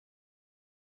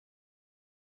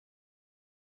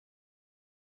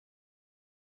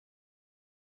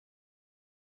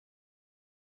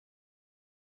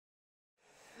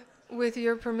With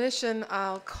your permission,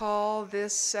 I'll call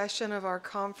this session of our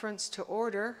conference to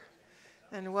order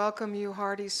and welcome you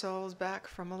hardy souls back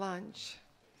from lunch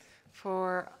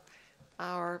for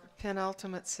our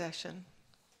penultimate session.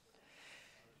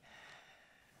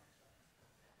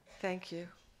 Thank you.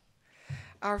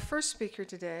 Our first speaker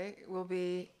today will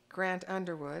be Grant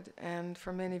Underwood, and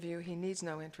for many of you, he needs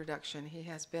no introduction. He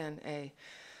has been a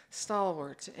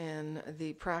stalwart in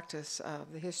the practice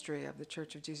of the history of the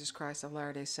Church of Jesus Christ of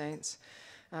Latter-day Saints,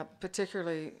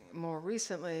 particularly more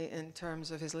recently in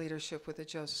terms of his leadership with the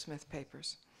Joseph Smith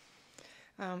Papers.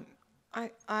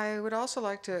 I would also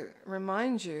like to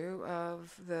remind you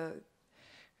of the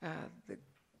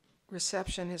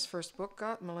reception his first book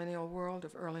got, Millennial World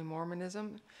of Early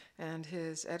Mormonism, and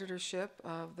his editorship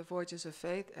of The Voyages of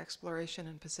Faith, Exploration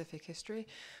in Pacific History.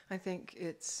 I think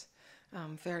it's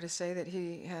fair to say that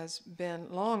he has been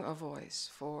long a voice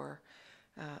for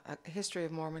a history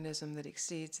of Mormonism that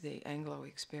exceeds the Anglo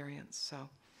experience. So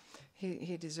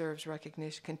he deserves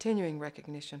recognition, continuing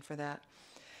recognition for that.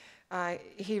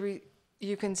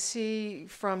 You can see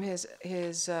from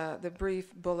the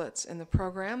brief bullets in the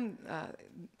program,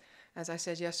 as I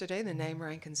said yesterday, the name,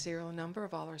 rank, and serial number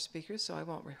of all our speakers, so I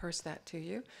won't rehearse that to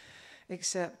you,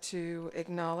 except to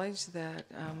acknowledge that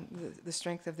the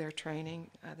strength of their training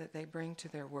that they bring to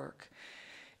their work.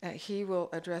 He will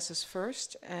address us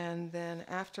first, and then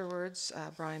afterwards,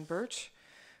 Brian Birch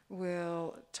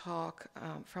will talk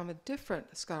from a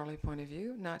different scholarly point of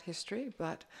view, not history,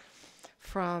 but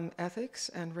from ethics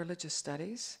and religious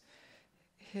studies.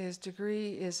 His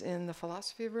degree is in the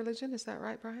philosophy of religion, is that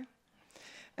right, Brian?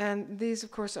 And these,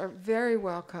 of course, are very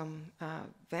welcome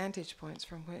vantage points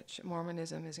from which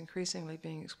Mormonism is increasingly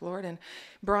being explored. And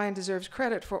Brian deserves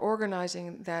credit for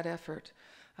organizing that effort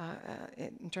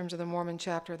in terms of the Mormon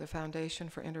chapter, the Foundation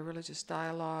for Interreligious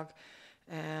Dialogue,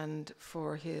 and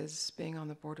for his being on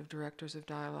the board of directors of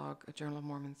Dialogue, a Journal of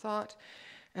Mormon Thought.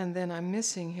 And then I'm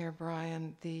missing here,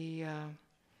 Brian, the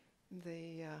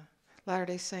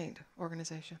Latter-day Saint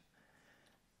organization.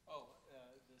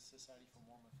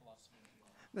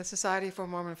 The Society for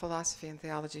Mormon Philosophy and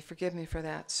Theology. Forgive me for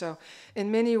that. So in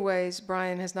many ways,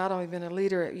 Brian has not only been a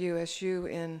leader at USU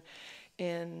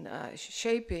in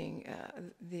shaping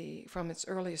from its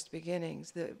earliest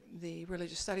beginnings, the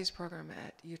religious studies program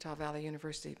at Utah Valley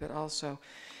University, but also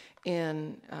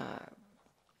in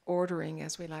ordering,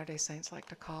 as we Latter-day Saints like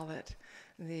to call it,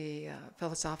 the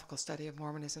philosophical study of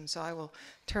Mormonism. So I will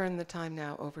turn the time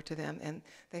now over to them. And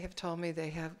they have told me they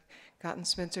have gotten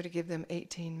Spencer to give them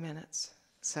 18 minutes.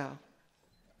 So,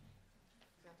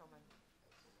 gentlemen.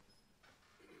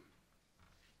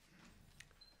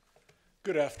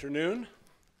 Good afternoon.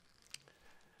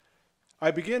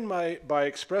 I begin by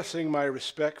expressing my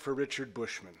respect for Richard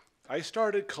Bushman. I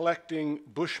started collecting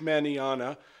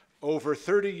Bushmaniana over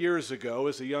 30 years ago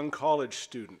as a young college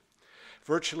student.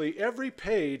 Virtually every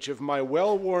page of my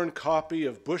well-worn copy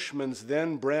of Bushman's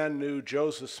then brand new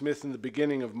Joseph Smith and the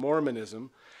Beginning of Mormonism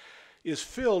is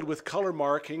filled with color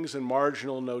markings and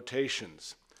marginal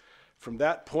notations. From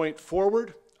that point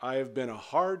forward, I have been a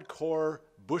hardcore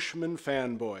Bushman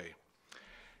fanboy.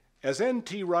 As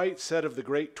N.T. Wright said of the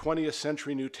great 20th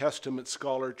century New Testament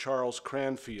scholar Charles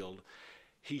Cranfield,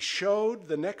 he showed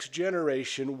the next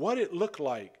generation what it looked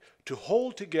like to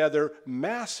hold together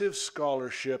massive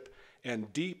scholarship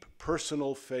and deep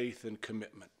personal faith and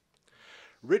commitment.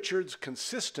 Richard's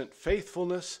consistent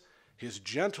faithfulness, his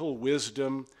gentle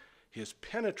wisdom, his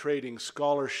penetrating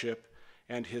scholarship,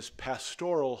 and his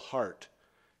pastoral heart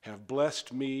have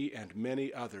blessed me and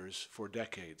many others for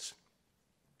decades.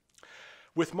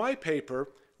 With my paper,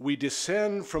 we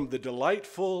descend from the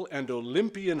delightful and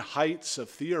Olympian heights of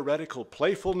theoretical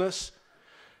playfulness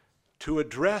to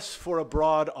address for a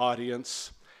broad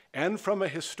audience, and from a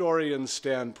historian's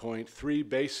standpoint, three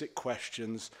basic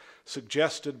questions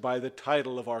suggested by the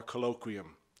title of our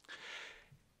colloquium.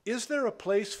 Is there a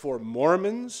place for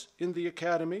Mormons in the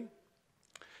academy?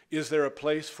 Is there a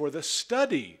place for the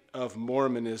study of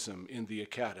Mormonism in the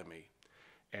academy?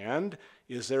 And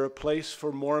is there a place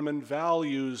for Mormon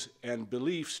values and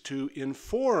beliefs to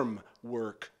inform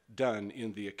work done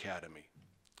in the academy?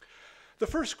 The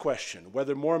first question,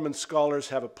 whether Mormon scholars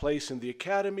have a place in the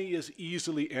academy, is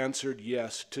easily answered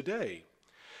yes today.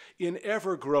 In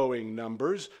ever-growing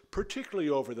numbers, particularly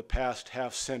over the past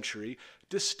half-century,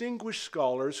 distinguished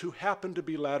scholars who happen to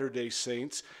be Latter-day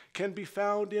Saints can be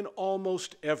found in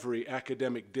almost every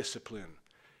academic discipline.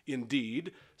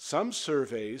 Indeed, some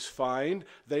surveys find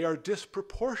they are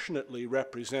disproportionately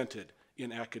represented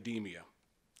in academia.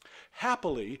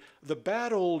 Happily, the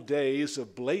bad old days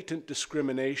of blatant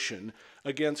discrimination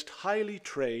against highly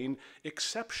trained,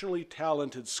 exceptionally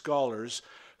talented scholars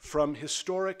from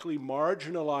historically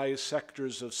marginalized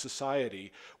sectors of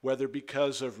society, whether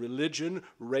because of religion,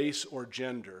 race, or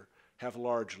gender, have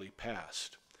largely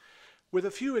passed. With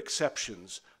a few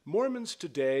exceptions, Mormons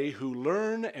today who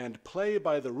learn and play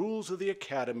by the rules of the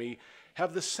academy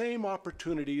have the same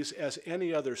opportunities as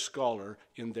any other scholar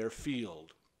in their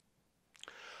field.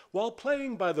 While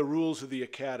playing by the rules of the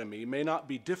academy may not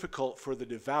be difficult for the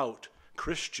devout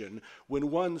Christian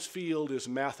when one's field is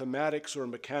mathematics or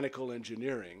mechanical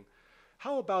engineering,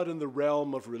 how about in the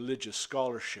realm of religious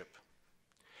scholarship?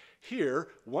 Here,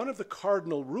 one of the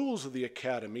cardinal rules of the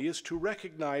academy is to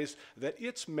recognize that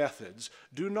its methods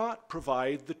do not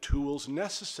provide the tools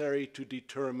necessary to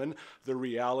determine the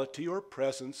reality or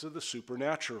presence of the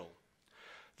supernatural.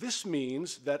 This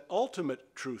means that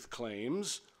ultimate truth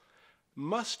claims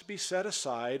must be set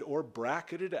aside or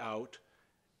bracketed out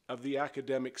of the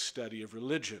academic study of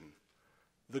religion.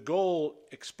 The goal,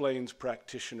 explains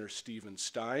practitioner Stephen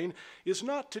Stein, is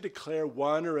not to declare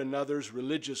one or another's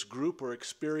religious group or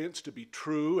experience to be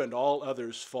true and all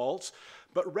others false,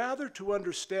 but rather to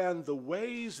understand the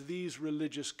ways these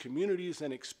religious communities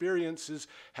and experiences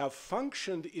have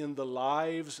functioned in the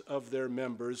lives of their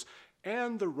members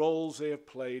and the roles they have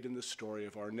played in the story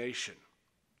of our nation.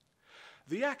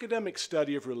 The academic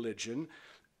study of religion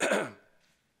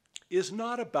is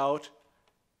not about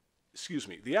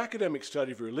the academic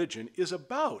study of religion is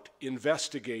about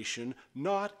investigation,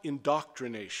 not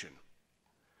indoctrination,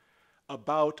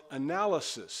 about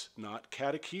analysis, not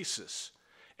catechesis,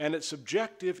 and its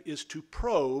objective is to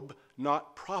probe,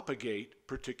 not propagate,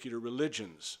 particular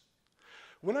religions.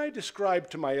 When I describe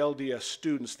to my LDS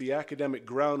students the academic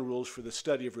ground rules for the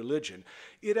study of religion,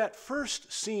 it at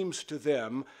first seems to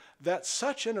them that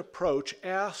such an approach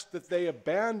asks that they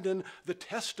abandon the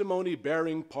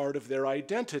testimony-bearing part of their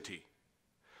identity.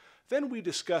 Then we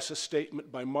discuss a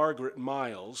statement by Margaret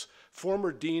Miles,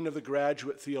 former dean of the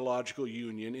Graduate Theological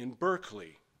Union in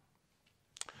Berkeley.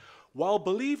 While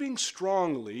believing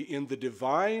strongly in the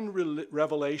divine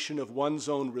revelation of one's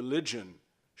own religion,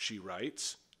 she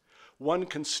writes, one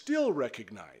can still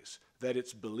recognize that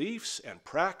its beliefs and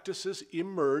practices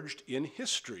emerged in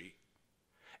history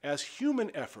as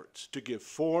human efforts to give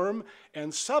form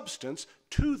and substance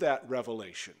to that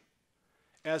revelation.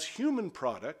 As human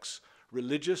products,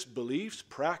 religious beliefs,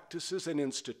 practices, and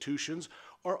institutions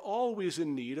are always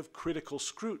in need of critical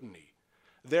scrutiny.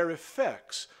 Their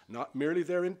effects, not merely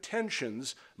their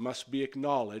intentions, must be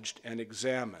acknowledged and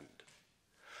examined.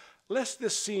 Lest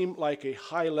this seem like a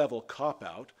high-level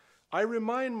cop-out, I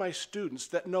remind my students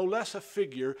that no less a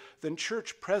figure than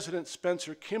Church President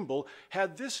Spencer Kimball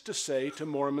had this to say to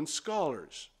Mormon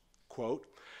scholars, quote,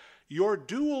 "Your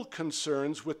dual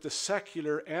concerns with the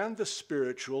secular and the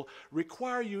spiritual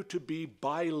require you to be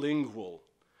bilingual.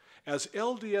 As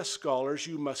LDS scholars,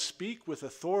 you must speak with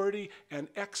authority and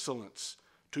excellence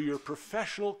to your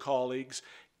professional colleagues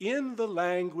in the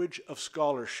language of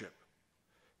scholarship,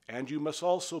 and you must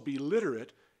also be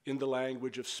literate in the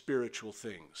language of spiritual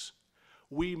things.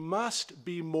 We must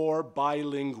be more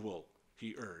bilingual,"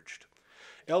 he urged.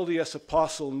 LDS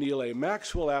Apostle Neal A.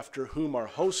 Maxwell, after whom our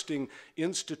hosting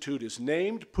institute is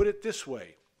named, put it this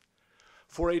way: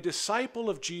 for a disciple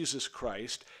of Jesus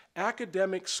Christ,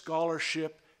 academic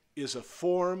scholarship is a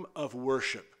form of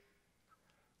worship.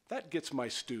 That gets my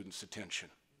students' attention.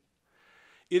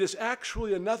 It is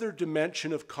actually another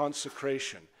dimension of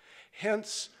consecration.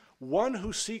 Hence, one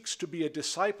who seeks to be a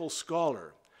disciple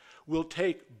scholar will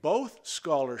take both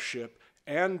scholarship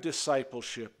and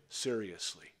discipleship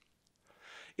seriously.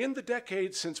 In the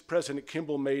decades since President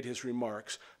Kimball made his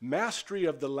remarks, mastery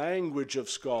of the language of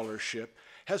scholarship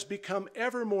has become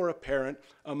ever more apparent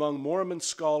among Mormon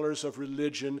scholars of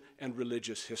religion and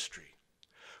religious history.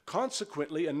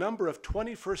 Consequently, a number of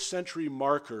 21st century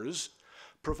markers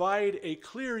provide a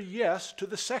clear yes to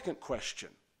the second question: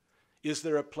 is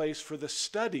there a place for the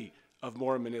study of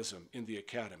Mormonism in the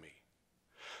academy?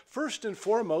 First and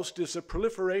foremost is the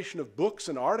proliferation of books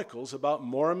and articles about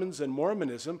Mormons and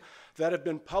Mormonism that have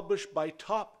been published by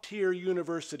top-tier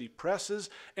university presses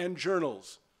and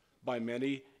journals, by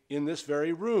many in this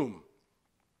very room.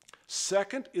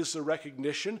 Second is the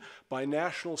recognition by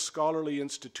national scholarly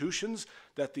institutions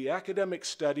that the academic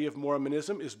study of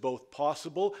Mormonism is both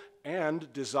possible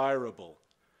and desirable.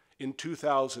 In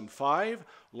 2005,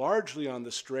 largely on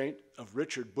the strength of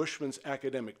Richard Bushman's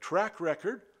academic track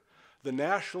record, the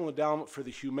National Endowment for the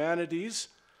Humanities,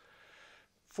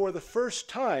 for the first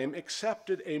time,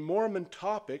 accepted a Mormon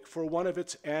topic for one of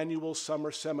its annual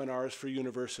summer seminars for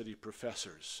university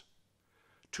professors.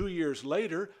 2 years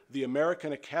later, the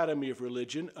American Academy of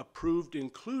Religion approved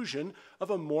inclusion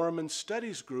of a Mormon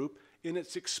studies group in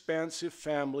its expansive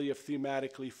family of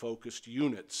thematically focused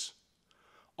units.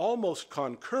 Almost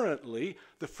concurrently,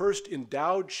 the first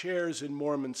endowed chairs in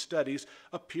Mormon studies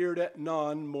appeared at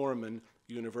non-Mormon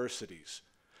universities.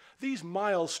 These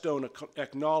milestone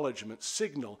acknowledgments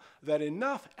signal that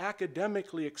enough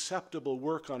academically acceptable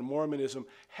work on Mormonism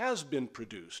has been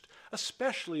produced,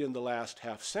 especially in the last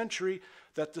half-century,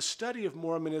 that the study of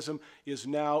Mormonism is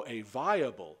now a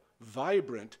viable,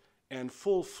 vibrant, and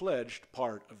full-fledged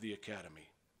part of the academy.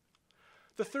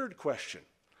 The third question,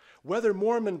 whether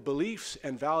Mormon beliefs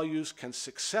and values can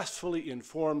successfully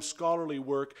inform scholarly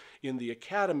work in the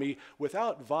academy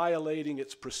without violating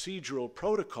its procedural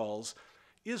protocols,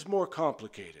 is more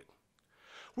complicated.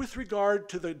 With regard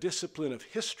to the discipline of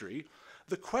history,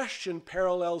 the question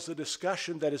parallels a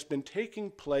discussion that has been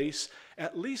taking place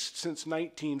at least since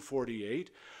 1948,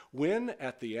 when,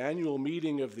 at the annual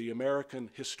meeting of the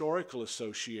American Historical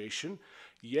Association,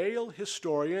 Yale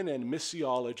historian and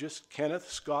missiologist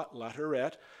Kenneth Scott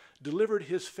Latourette delivered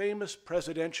his famous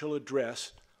presidential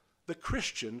address, The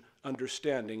Christian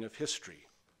Understanding of History.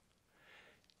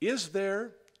 Is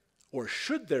there, or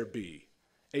should there be,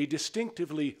 a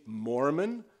distinctively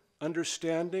Mormon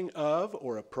understanding of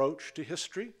or approach to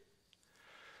history?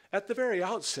 At the very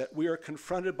outset, we are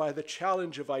confronted by the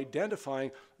challenge of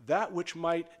identifying that which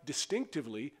might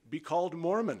distinctively be called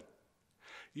Mormon.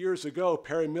 Years ago,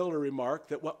 Perry Miller remarked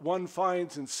that what one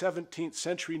finds in 17th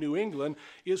century New England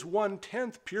is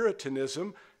 1/10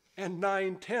 Puritanism and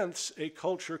 9/10 a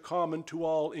culture common to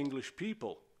all English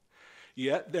people.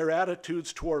 Yet their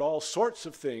attitudes toward all sorts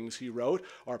of things, he wrote,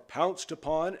 are pounced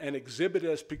upon and exhibited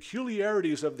as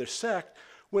peculiarities of their sect,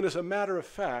 when as a matter of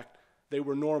fact, they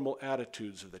were normal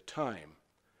attitudes of the time.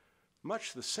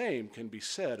 Much the same can be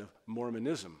said of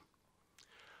Mormonism.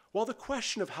 While the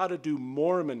question of how to do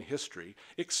Mormon history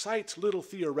excites little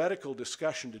theoretical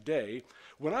discussion today,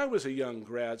 when I was a young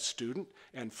grad student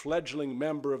and fledgling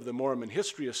member of the Mormon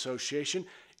History Association,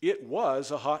 it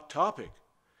was a hot topic.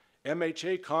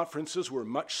 MHA conferences were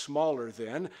much smaller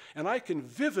then, and I can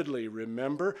vividly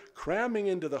remember cramming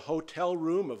into the hotel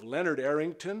room of Leonard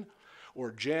Arrington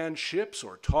or Jan Ships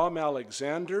or Tom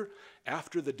Alexander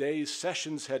after the day's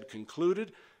sessions had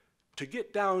concluded to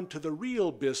get down to the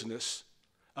real business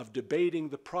of debating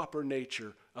the proper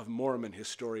nature of Mormon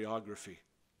historiography.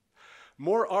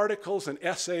 More articles and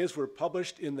essays were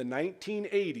published in the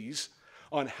 1980s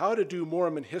on how to do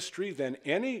Mormon history than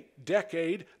any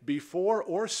decade before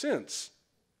or since.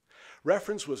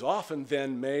 Reference was often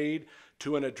then made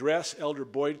to an address Elder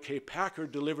Boyd K. Packer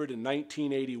delivered in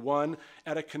 1981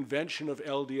 at a convention of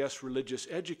LDS religious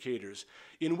educators,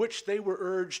 in which they were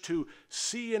urged to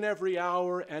see in every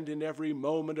hour and in every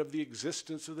moment of the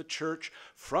existence of the church,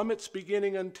 from its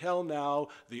beginning until now,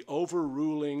 the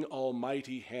overruling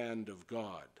almighty hand of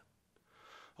God.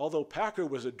 Although Packer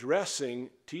was addressing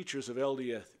teachers of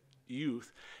LDS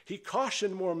youth, he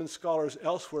cautioned Mormon scholars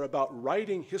elsewhere about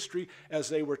writing history as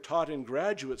they were taught in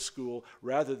graduate school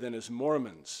rather than as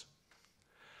Mormons.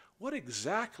 What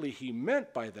exactly he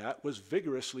meant by that was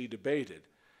vigorously debated,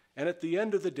 and at the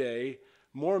end of the day,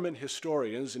 Mormon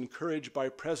historians, encouraged by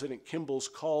President Kimball's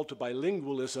call to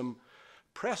bilingualism,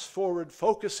 pressed forward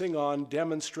focusing on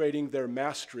demonstrating their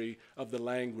mastery of the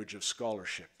language of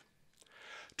scholarship.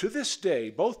 To this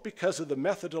day, both because of the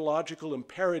methodological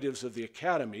imperatives of the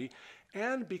academy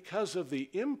and because of the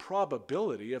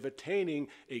improbability of attaining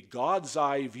a God's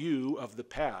eye view of the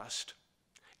past,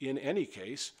 in any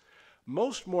case,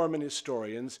 most Mormon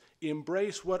historians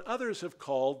embrace what others have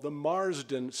called the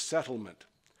Marsden settlement.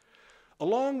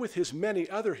 Along with his many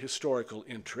other historical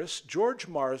interests, George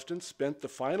Marsden spent the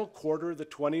final quarter of the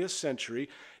 20th century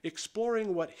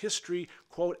exploring what history,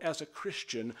 quote, as a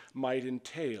Christian might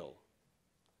entail.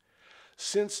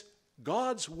 Since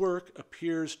God's work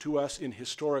appears to us in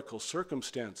historical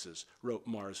circumstances, wrote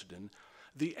Marsden,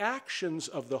 the actions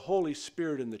of the Holy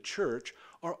Spirit in the church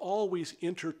are always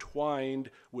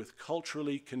intertwined with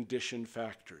culturally conditioned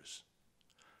factors.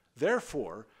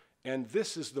 Therefore, and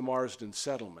this is the Marsden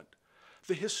settlement,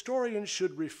 the historian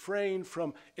should refrain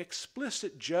from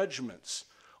explicit judgments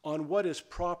on what is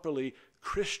properly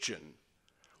Christian,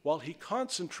 while he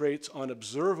concentrates on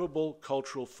observable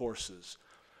cultural forces.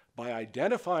 By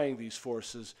identifying these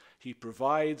forces, he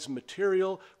provides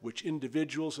material which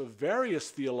individuals of various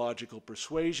theological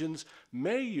persuasions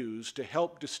may use to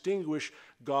help distinguish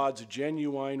God's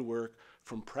genuine work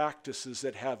from practices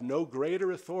that have no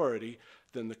greater authority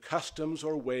than the customs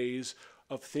or ways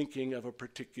of thinking of a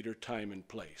particular time and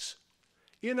place.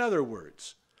 In other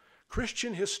words,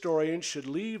 Christian historians should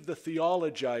leave the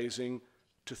theologizing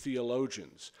to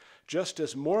theologians, just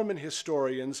as Mormon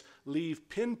historians leave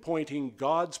pinpointing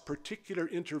God's particular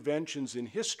interventions in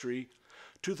history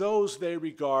to those they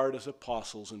regard as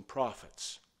apostles and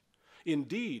prophets.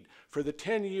 Indeed, for the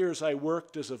 10 years I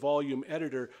worked as a volume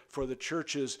editor for the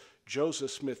church's Joseph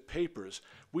Smith papers,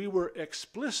 we were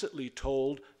explicitly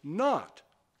told not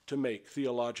to make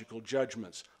theological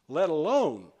judgments, let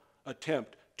alone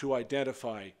attempt to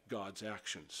identify God's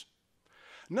actions.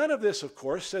 None of this, of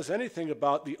course, says anything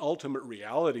about the ultimate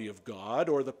reality of God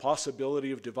or the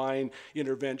possibility of divine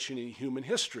intervention in human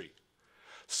history.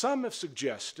 Some have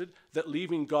suggested that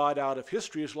leaving God out of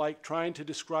history is like trying to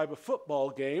describe a football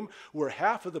game where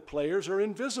half of the players are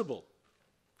invisible.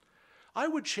 I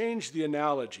would change the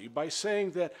analogy by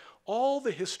saying that all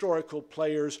the historical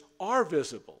players are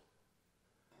visible,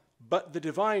 but the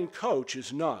divine coach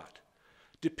is not.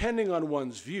 Depending on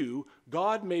one's view,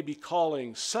 God may be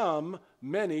calling some,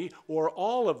 many, or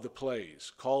all of the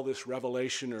plays. Call this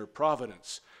revelation or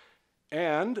providence.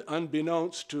 And,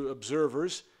 unbeknownst to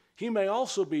observers, he may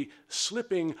also be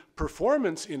slipping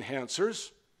performance enhancers,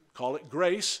 call it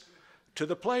grace, to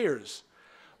the players.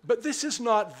 But this is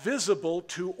not visible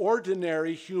to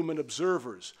ordinary human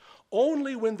observers.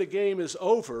 Only when the game is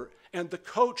over and the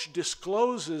coach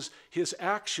discloses his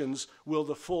actions will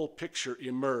the full picture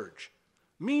emerge.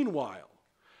 Meanwhile,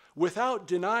 without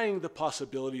denying the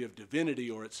possibility of divinity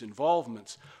or its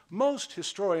involvements, most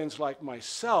historians like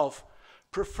myself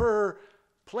prefer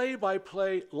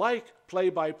play-by-play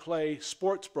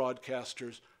sports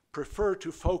broadcasters prefer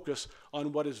to focus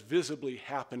on what is visibly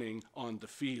happening on the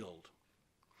field.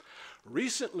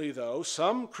 Recently, though,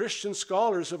 some Christian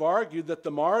scholars have argued that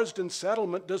the Marsden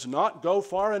settlement does not go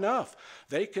far enough.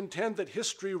 They contend that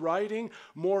history writing,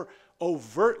 more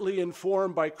overtly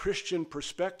informed by Christian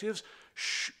perspectives,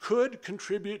 could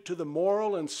contribute to the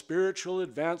moral and spiritual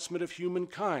advancement of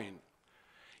humankind.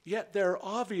 Yet there are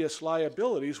obvious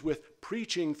liabilities with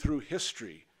preaching through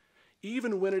history,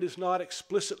 even when it is not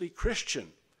explicitly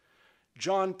Christian.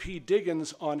 John P.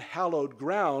 Diggins on Hallowed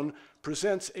Ground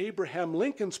presents Abraham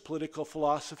Lincoln's political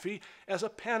philosophy as a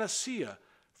panacea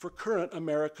for current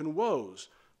American woes,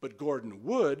 but Gordon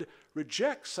Wood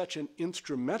rejects such an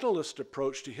instrumentalist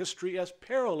approach to history as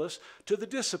perilous to the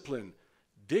discipline.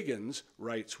 Diggins,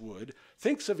 writes Wood,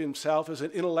 thinks of himself as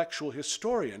an intellectual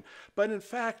historian, but in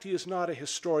fact he is not a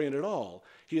historian at all.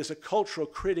 He is a cultural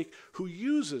critic who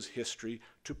uses history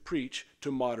to preach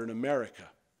to modern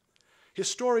America.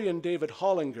 Historian David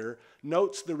Hollinger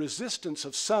notes the resistance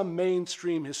of some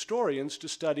mainstream historians to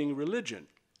studying religion.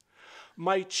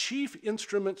 My chief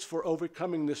instruments for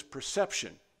overcoming this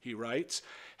perception, he writes,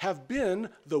 have been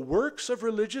the works of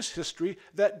religious history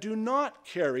that do not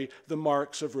carry the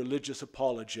marks of religious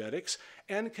apologetics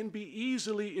and can be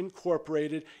easily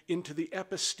incorporated into the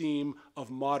episteme of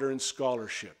modern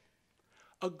scholarship.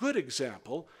 A good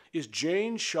example is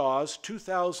Jane Shaw's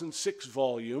 2006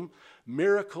 volume,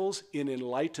 Miracles in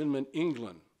Enlightenment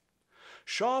England.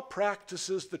 Shaw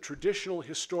practices the traditional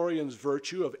historian's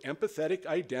virtue of empathetic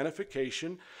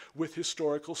identification with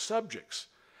historical subjects,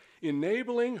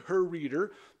 enabling her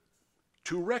reader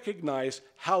to recognize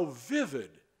how vivid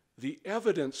the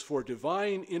evidence for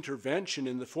divine intervention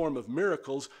in the form of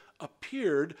miracles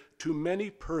appeared to many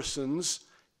persons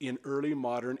in early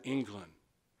modern England.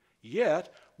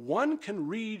 Yet, one can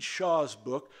read Shaw's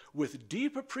book with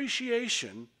deep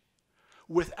appreciation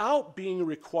without being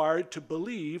required to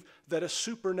believe that a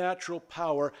supernatural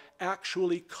power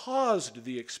actually caused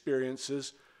the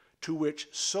experiences to which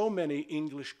so many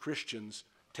English Christians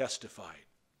testified.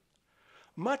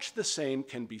 Much the same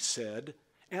can be said,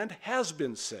 and has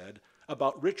been said,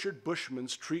 about Richard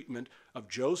Bushman's treatment of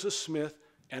Joseph Smith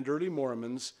and early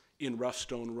Mormons in Rough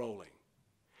Stone Rolling.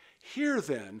 Here,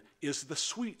 then, is the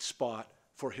sweet spot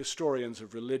for historians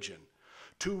of religion,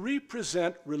 to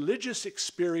represent religious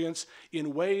experience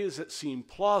in ways that seem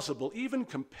plausible, even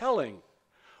compelling,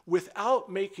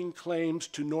 without making claims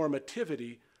to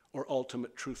normativity or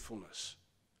ultimate truthfulness.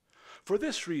 For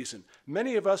this reason,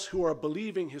 many of us who are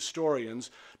believing historians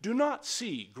do not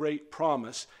see great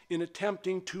promise in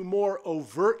attempting to more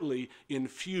overtly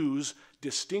infuse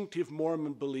distinctive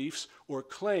Mormon beliefs or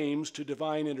claims to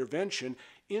divine intervention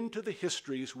into the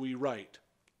histories we write.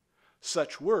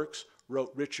 Such works,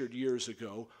 wrote Richard years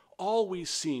ago, always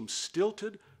seem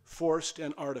stilted, forced,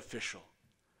 and artificial.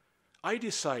 I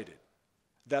decided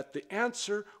that the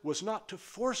answer was not to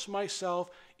force myself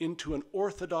into an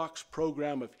orthodox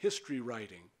program of history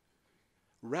writing.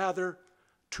 Rather,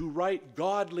 to write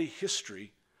godly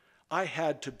history, I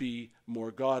had to be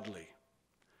more godly.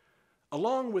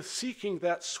 Along with seeking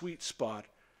that sweet spot,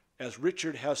 as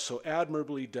Richard has so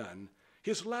admirably done,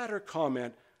 his latter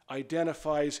comment,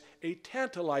 identifies a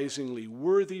tantalizingly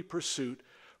worthy pursuit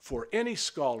for any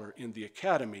scholar in the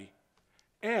academy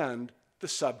and the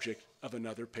subject of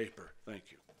another paper.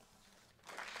 Thank you.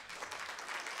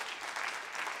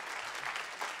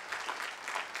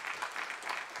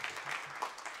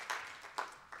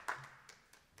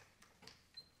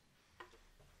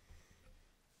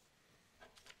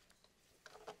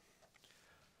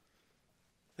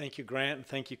 Thank you, Grant, and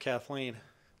thank you, Kathleen.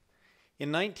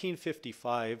 In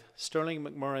 1955, Sterling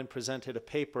McMurrin presented a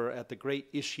paper at the Great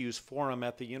Issues Forum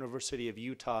at the University of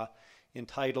Utah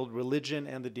entitled Religion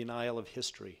and the Denial of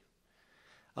History.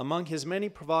 Among his many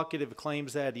provocative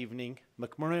claims that evening,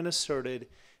 McMurrin asserted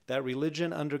that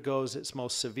religion undergoes its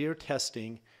most severe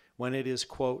testing when it is,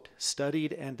 quote,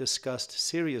 studied and discussed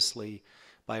seriously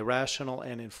by rational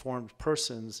and informed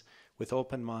persons with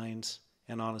open minds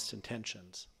and honest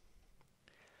intentions.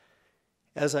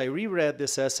 As I reread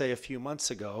this essay a few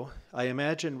months ago, I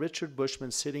imagined Richard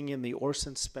Bushman sitting in the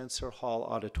Orson Spencer Hall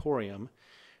auditorium,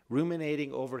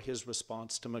 ruminating over his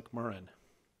response to McMurrin.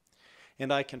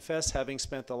 And I confess, having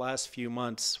spent the last few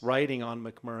months writing on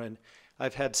McMurrin,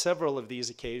 I've had several of these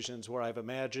occasions where I've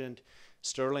imagined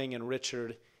Sterling and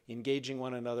Richard engaging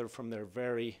one another from their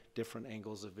very different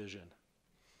angles of vision.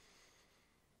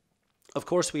 Of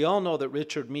course, we all know that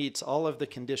Richard meets all of the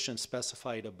conditions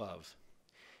specified above.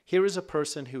 Here is a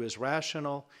person who is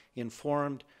rational,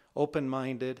 informed,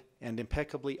 open-minded, and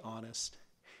impeccably honest,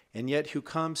 and yet who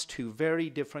comes to very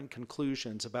different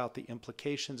conclusions about the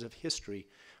implications of history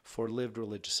for lived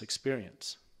religious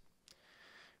experience.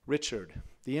 Richard,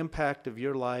 the impact of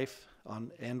your life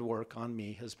and work on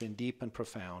me has been deep and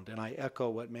profound, and I echo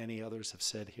what many others have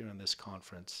said here in this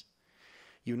conference.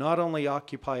 You not only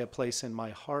occupy a place in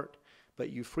my heart, but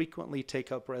you frequently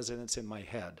take up residence in my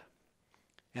head.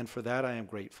 And for that I am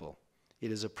grateful. It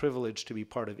is a privilege to be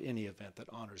part of any event that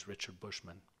honors Richard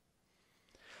Bushman.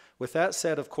 With that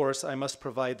said, of course, I must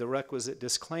provide the requisite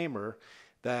disclaimer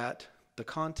that the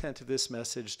content of this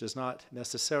message does not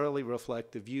necessarily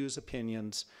reflect the views,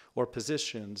 opinions, or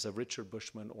positions of Richard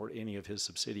Bushman or any of his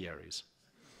subsidiaries.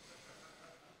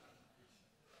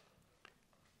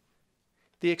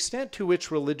 The extent to which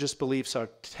religious beliefs are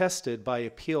tested by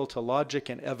appeal to logic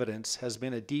and evidence has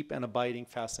been a deep and abiding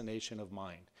fascination of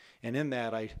mine. And in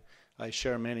that, I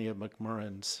share many of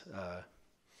McMurrin's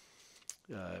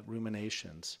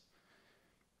ruminations.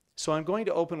 So I'm going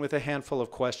to open with a handful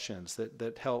of questions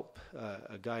that help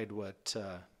guide what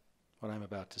I'm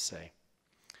about to say.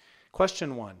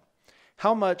 Question 1.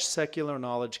 How much secular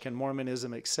knowledge can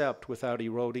Mormonism accept without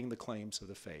eroding the claims of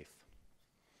the faith?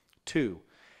 2.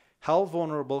 How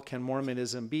vulnerable can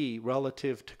Mormonism be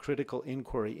relative to critical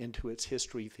inquiry into its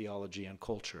history, theology, and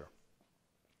culture?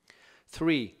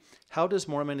 3. How does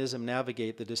Mormonism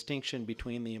navigate the distinction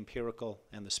between the empirical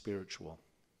and the spiritual?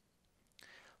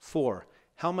 4.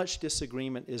 How much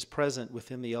disagreement is present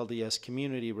within the LDS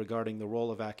community regarding the role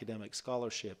of academic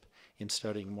scholarship in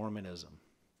studying Mormonism?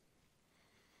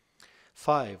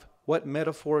 5. What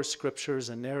metaphors, scriptures,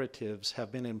 and narratives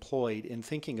have been employed in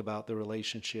thinking about the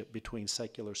relationship between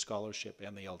secular scholarship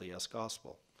and the LDS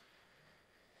gospel?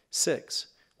 6.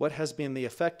 What has been the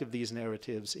effect of these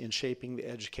narratives in shaping the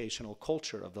educational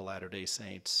culture of the Latter-day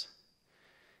Saints?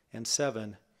 And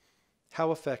 7.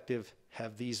 How effective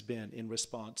have these been in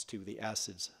response to the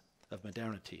acids of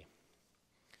modernity?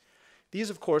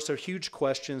 These, of course, are huge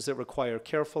questions that require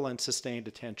careful and sustained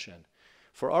attention.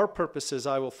 For our purposes,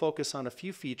 I will focus on a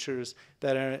few features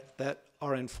that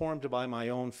are informed by my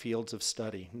own fields of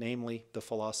study, namely the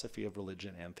philosophy of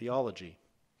religion and theology.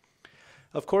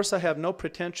 Of course, I have no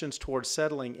pretensions towards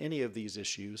settling any of these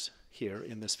issues here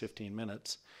in this 15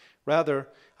 minutes. Rather,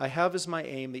 I have as my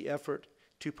aim the effort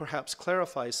to perhaps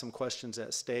clarify some questions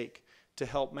at stake, to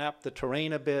help map the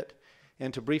terrain a bit,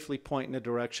 and to briefly point in a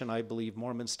direction I believe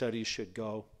Mormon studies should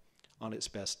go on its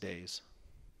best days.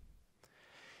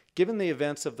 Given the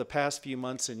events of the past few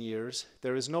months and years,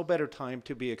 there is no better time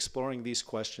to be exploring these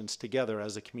questions together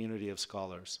as a community of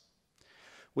scholars.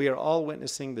 We are all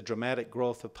witnessing the dramatic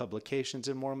growth of publications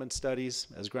in Mormon studies,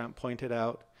 as Grant pointed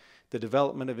out, the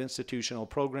development of institutional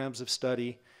programs of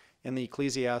study, and the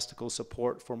ecclesiastical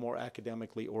support for more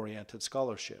academically oriented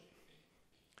scholarship.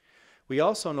 We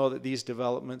also know that these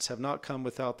developments have not come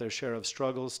without their share of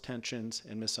struggles, tensions,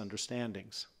 and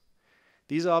misunderstandings.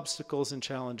 These obstacles and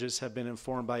challenges have been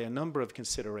informed by a number of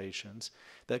considerations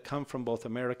that come from both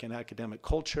American academic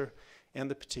culture and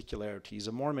the particularities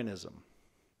of Mormonism.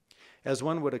 As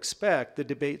one would expect, the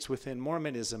debates within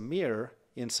Mormonism mirror,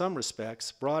 in some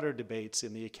respects, broader debates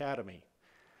in the academy.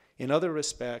 In other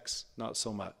respects, not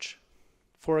so much.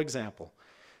 For example,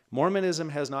 Mormonism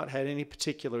has not had any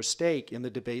particular stake in the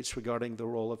debates regarding the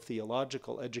role of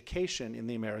theological education in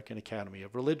the American Academy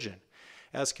of Religion,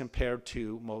 as compared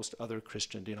to most other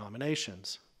Christian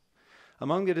denominations.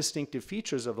 Among the distinctive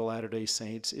features of the Latter-day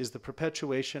Saints is the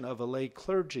perpetuation of a lay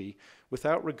clergy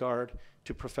without regard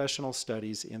to professional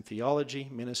studies in theology,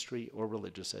 ministry, or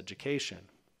religious education.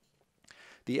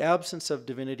 The absence of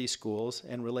divinity schools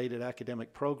and related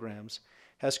academic programs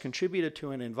has contributed to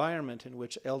an environment in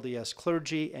which LDS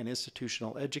clergy and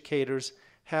institutional educators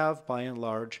have, by and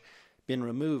large, been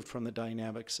removed from the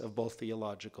dynamics of both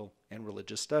theological and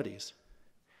religious studies.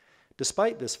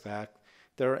 Despite this fact,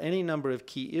 there are any number of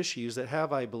key issues that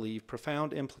have, I believe,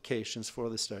 profound implications for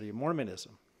the study of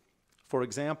Mormonism. For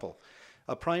example,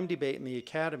 a prime debate in the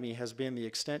Academy has been the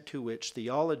extent to which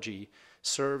theology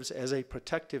serves as a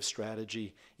protective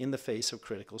strategy in the face of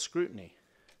critical scrutiny.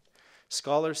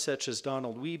 Scholars such as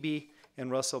Donald Wiebe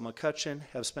and Russell McCutcheon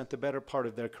have spent the better part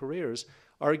of their careers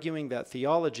arguing that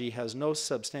theology has no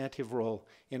substantive role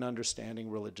in understanding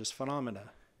religious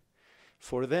phenomena.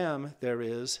 For them, there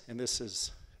is, and this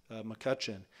is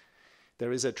McCutcheon,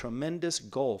 there is a tremendous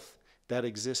gulf that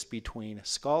exists between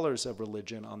scholars of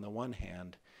religion on the one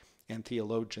hand and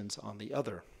theologians on the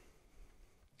other.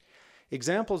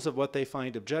 Examples of what they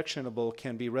find objectionable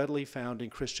can be readily found in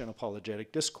Christian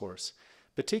apologetic discourse,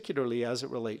 particularly as it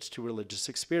relates to religious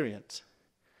experience.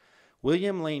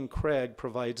 William Lane Craig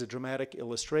provides a dramatic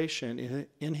illustration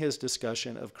in his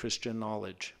discussion of Christian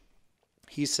knowledge.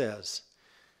 He says,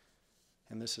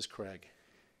 and this is Craig,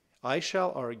 "I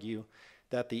shall argue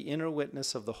that the inner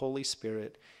witness of the Holy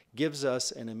Spirit gives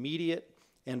us an immediate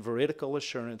and veridical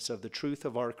assurance of the truth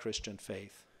of our Christian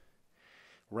faith.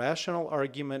 Rational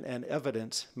argument and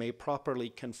evidence may properly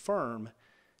confirm,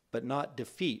 but not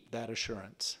defeat that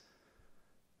assurance."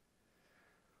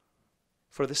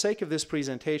 For the sake of this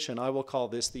presentation, I will call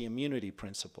this the immunity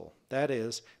principle. That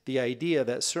is, the idea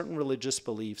that certain religious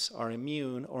beliefs are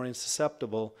immune or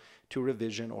insusceptible to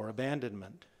revision or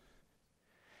abandonment.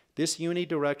 This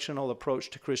unidirectional approach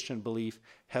to Christian belief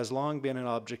has long been an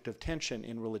object of tension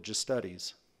in religious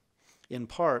studies, in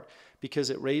part because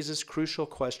it raises crucial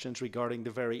questions regarding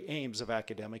the very aims of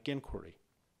academic inquiry.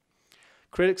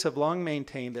 Critics have long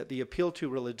maintained that the appeal to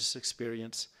religious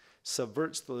experience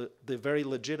subverts the very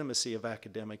legitimacy of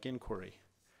academic inquiry.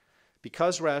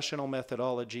 Because rational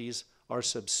methodologies are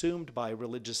subsumed by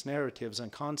religious narratives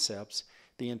and concepts,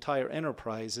 the entire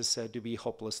enterprise is said to be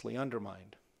hopelessly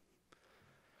undermined.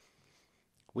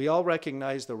 We all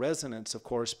recognize the resonance, of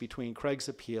course, between Craig's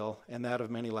appeal and that of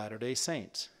many Latter-day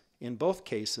Saints. In both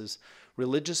cases,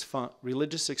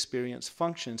 religious experience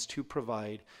functions to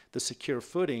provide the secure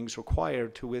footings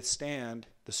required to withstand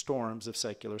the storms of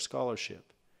secular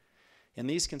scholarship. And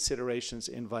these considerations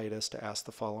invite us to ask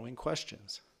the following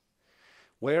questions.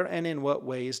 Where and in what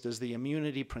ways does the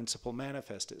immunity principle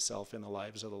manifest itself in the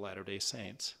lives of the Latter-day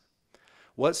Saints?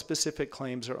 What specific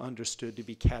claims are understood to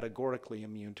be categorically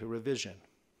immune to revision?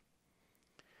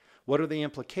 What are the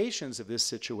implications of this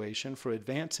situation for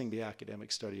advancing the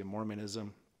academic study of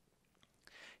Mormonism?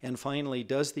 And finally,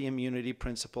 does the immunity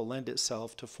principle lend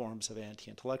itself to forms of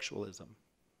anti-intellectualism?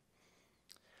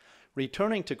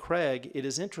 Returning to Craig, it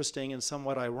is interesting and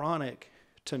somewhat ironic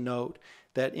to note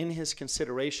that in his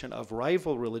consideration of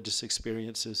rival religious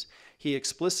experiences, he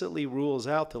explicitly rules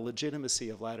out the legitimacy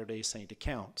of Latter-day Saint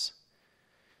accounts.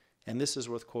 And this is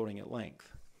worth quoting at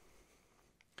length.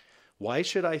 "Why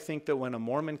should I think that when a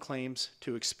Mormon claims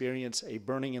to experience a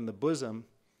burning in the bosom,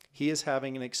 he is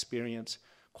having an experience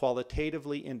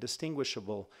qualitatively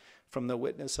indistinguishable from the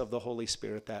witness of the Holy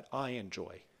Spirit that I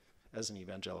enjoy as an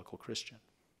evangelical Christian?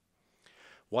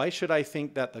 Why should I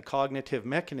think that the cognitive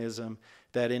mechanism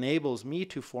that enables me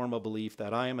to form a belief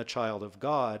that I am a child of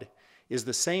God is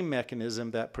the same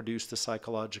mechanism that produced the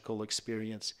psychological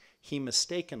experience he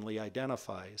mistakenly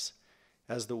identifies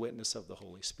as the witness of the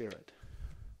Holy Spirit?"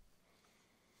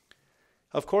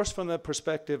 Of course, from the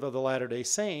perspective of the Latter-day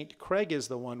Saint, Craig is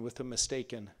the one with the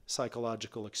mistaken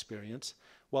psychological experience,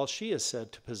 while she is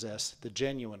said to possess the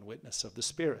genuine witness of the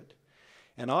Spirit.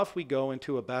 And off we go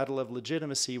into a battle of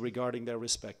legitimacy regarding their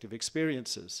respective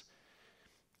experiences.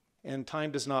 And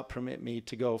time does not permit me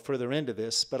to go further into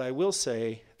this, but I will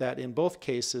say that in both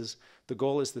cases, the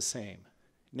goal is the same,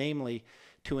 namely,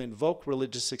 to invoke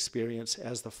religious experience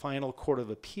as the final court of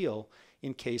appeal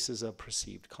in cases of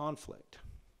perceived conflict.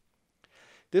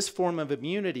 This form of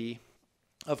immunity,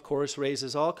 of course,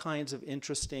 raises all kinds of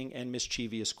interesting and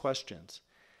mischievous questions.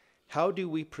 How do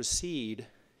we proceed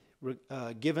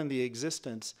given the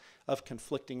existence of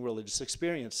conflicting religious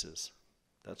experiences?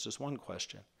 That's just one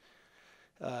question.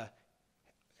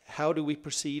 How do we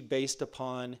proceed based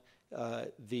upon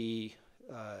the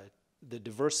the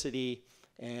diversity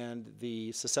and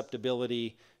the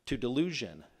susceptibility to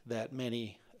delusion that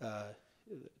many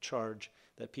charge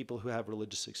that people who have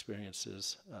religious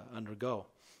experiences undergo.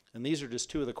 And these are just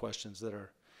two of the questions that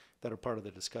are part of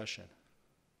the discussion.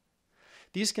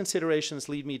 These considerations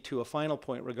lead me to a final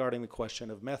point regarding the question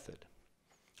of method.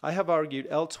 I have argued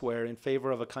elsewhere in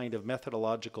favor of a kind of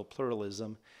methodological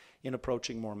pluralism in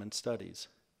approaching Mormon studies.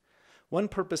 One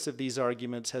purpose of these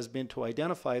arguments has been to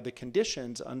identify the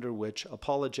conditions under which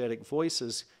apologetic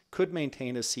voices could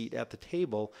maintain a seat at the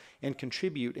table and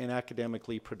contribute in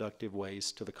academically productive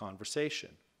ways to the conversation.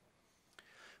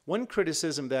 One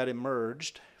criticism that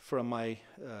emerged from my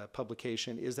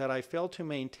publication is that I failed to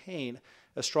maintain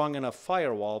a strong enough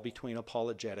firewall between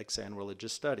apologetics and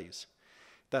religious studies,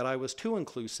 that I was too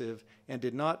inclusive and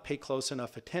did not pay close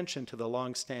enough attention to the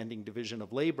long-standing division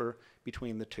of labor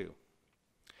between the two.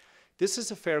 This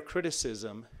is a fair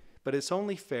criticism, but it's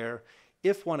only fair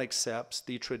if one accepts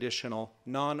the traditional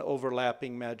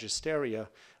non-overlapping magisteria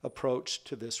approach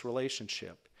to this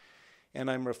relationship.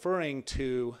 And I'm referring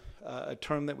to a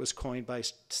term that was coined by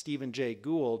Stephen Jay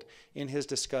Gould in his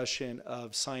discussion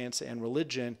of science and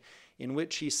religion, in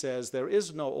which he says there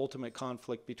is no ultimate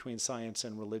conflict between science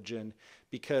and religion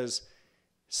because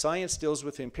science deals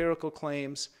with empirical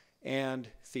claims and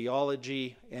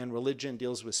theology and religion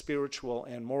deals with spiritual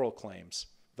and moral claims.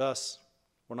 Thus,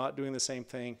 we're not doing the same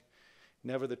thing.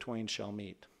 Never the twain shall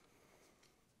meet.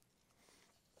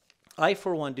 I,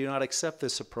 for one, do not accept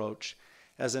this approach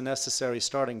as a necessary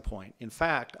starting point. In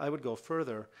fact, I would go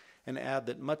further and add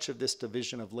that much of this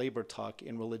division of labor talk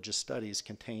in religious studies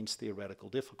contains theoretical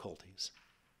difficulties.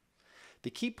 The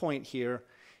key point here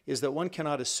is that one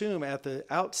cannot assume at the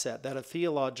outset that a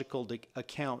theological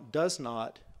account does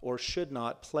not or should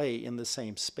not play in the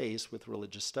same space with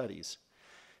religious studies.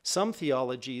 Some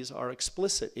theologies are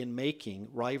explicit in making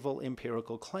rival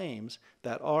empirical claims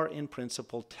that are in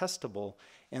principle testable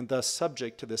and thus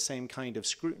subject to the same kind of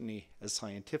scrutiny as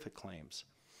scientific claims.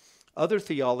 Other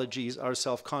theologies are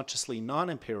self-consciously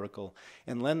non-empirical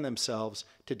and lend themselves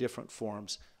to different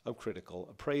forms of critical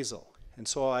appraisal. And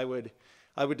so I would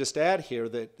just add here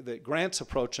that Grant's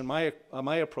approach and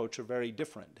my approach are very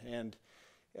different. And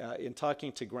in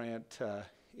talking to Grant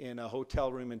in a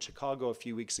hotel room in Chicago a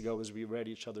few weeks ago as we read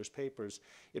each other's papers,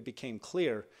 it became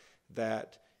clear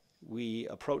that we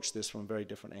approach this from very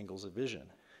different angles of vision.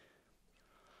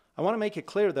 I want to make it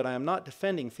clear that I am not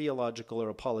defending theological or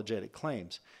apologetic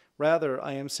claims. Rather,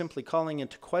 I am simply calling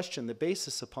into question the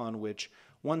basis upon which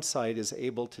one side is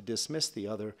able to dismiss the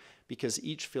other because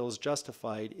each feels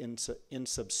justified in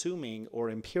subsuming or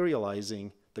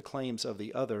imperializing the claims of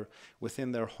the other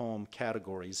within their home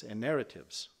categories and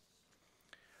narratives.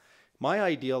 My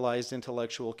idealized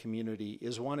intellectual community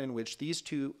is one in which these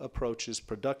two approaches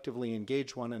productively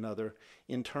engage one another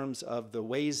in terms of the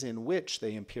ways in which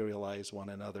they imperialize one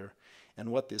another and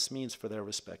what this means for their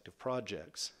respective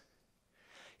projects.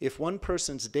 If one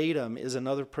person's datum is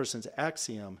another person's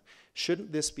axiom,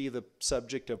 shouldn't this be the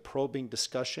subject of probing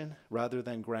discussion rather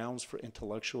than grounds for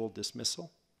intellectual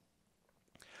dismissal?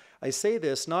 I say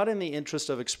this not in the interest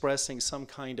of expressing some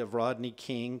kind of Rodney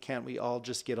King, can't we all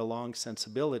just get along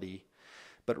sensibility,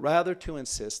 but rather to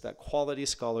insist that quality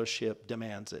scholarship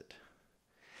demands it.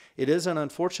 It is an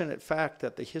unfortunate fact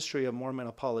that the history of Mormon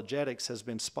apologetics has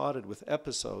been spotted with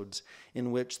episodes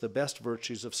in which the best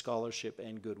virtues of scholarship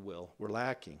and goodwill were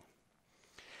lacking.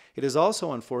 It is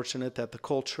also unfortunate that the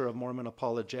culture of Mormon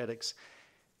apologetics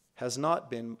has not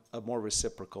been a more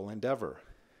reciprocal endeavor.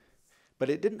 But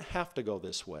it didn't have to go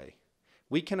this way.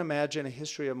 We can imagine a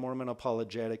history of Mormon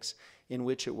apologetics in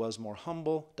which it was more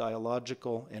humble,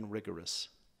 dialogical, and rigorous.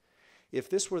 If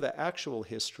this were the actual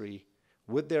history,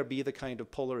 would there be the kind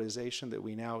of polarization that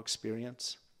we now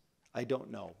experience? I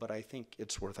don't know, but I think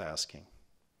it's worth asking.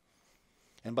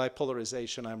 And by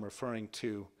polarization, I'm referring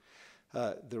to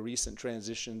the recent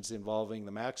transitions involving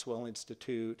the Maxwell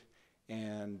Institute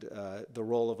and the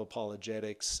role of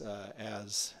apologetics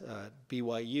as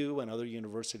BYU and other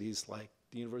universities like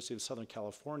the University of Southern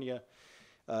California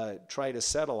try to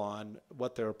settle on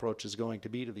what their approach is going to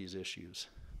be to these issues.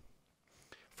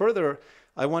 Further,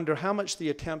 I wonder how much the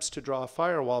attempts to draw a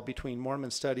firewall between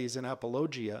Mormon studies and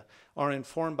apologia are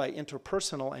informed by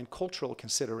interpersonal and cultural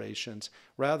considerations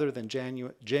rather than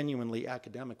genuinely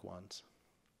academic ones.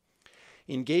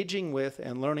 Engaging with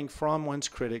and learning from one's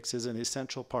critics is an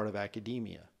essential part of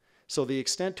academia. So the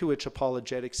extent to which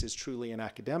apologetics is truly an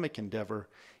academic endeavor,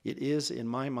 it is, in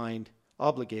my mind,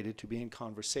 obligated to be in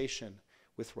conversation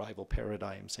with rival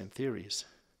paradigms and theories.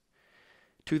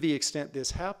 To the extent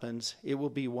this happens, it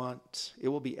will be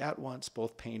at once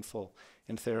both painful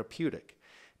and therapeutic,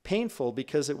 Painful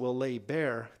because it will lay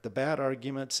bare the bad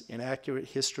arguments, inaccurate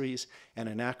histories, and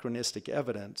anachronistic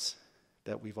evidence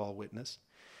that we've all witnessed.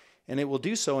 And it will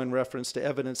do so in reference to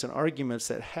evidence and arguments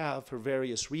that have, for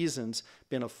various reasons,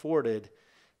 been afforded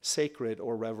sacred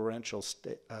or reverential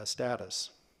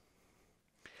status.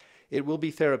 It will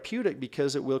be therapeutic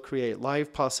because it will create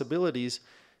live possibilities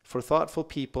for thoughtful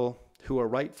people who are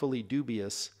rightfully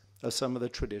dubious of some of the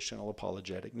traditional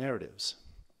apologetic narratives.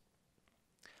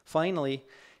 Finally,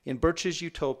 in Birch's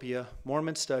utopia,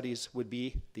 Mormon studies would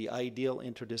be the ideal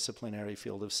interdisciplinary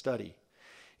field of study.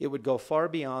 It would go far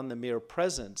beyond the mere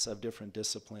presence of different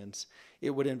disciplines. It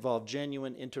would involve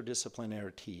genuine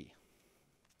interdisciplinarity.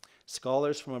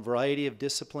 Scholars from a variety of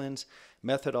disciplines,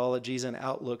 methodologies, and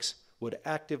outlooks would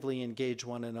actively engage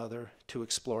one another to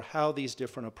explore how these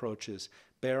different approaches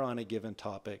bear on a given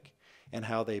topic and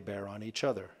how they bear on each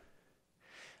other.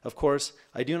 Of course,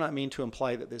 I do not mean to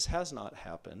imply that this has not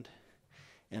happened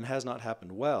and has not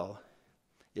happened well.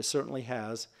 It certainly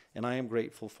has, and I am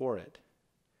grateful for it.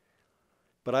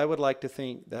 But I would like to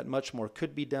think that much more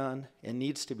could be done and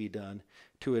needs to be done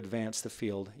to advance the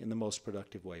field in the most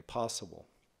productive way possible.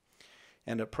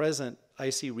 And at present,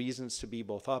 I see reasons to be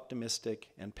both optimistic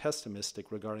and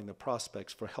pessimistic regarding the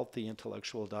prospects for healthy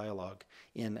intellectual dialogue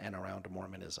in and around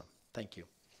Mormonism. Thank you.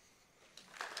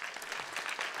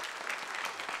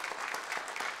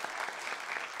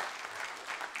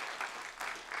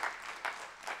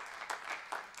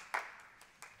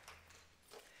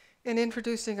 In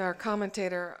introducing our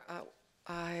commentator,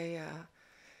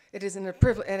 it is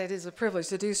a privilege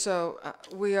to do so.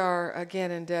 We are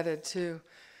again indebted to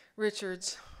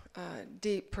Richard's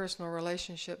deep personal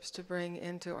relationships to bring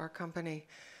into our company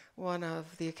one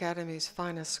of the Academy's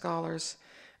finest scholars.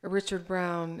 Richard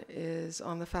Brown is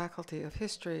on the Faculty of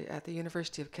History at the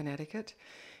University of Connecticut.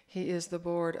 He is the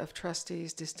Board of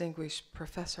Trustees Distinguished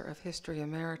Professor of History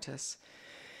Emeritus.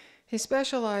 He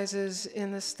specializes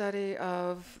in the study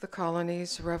of the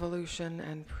colonies, revolution,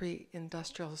 and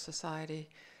pre-industrial society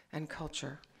and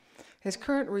culture. His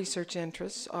current research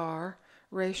interests are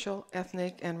racial,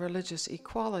 ethnic, and religious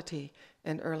equality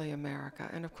in early America.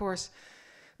 And of course,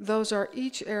 those are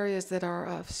each areas that are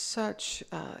of such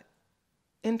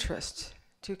interest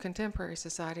to contemporary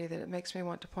society that it makes me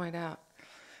want to point out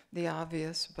the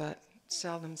obvious but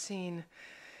seldom seen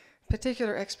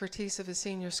particular expertise of a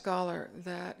senior scholar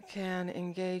that can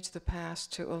engage the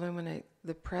past to illuminate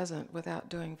the present without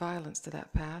doing violence to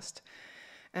that past.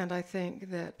 And I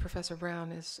think that Professor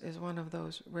Brown is one of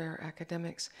those rare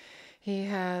academics. He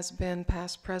has been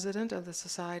past president of the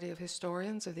Society of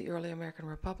Historians of the Early American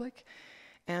Republic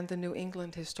and the New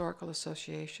England Historical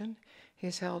Association.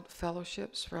 He's held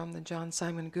fellowships from the John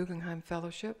Simon Guggenheim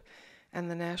Fellowship and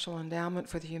the National Endowment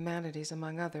for the Humanities,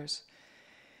 among others.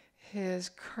 His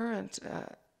current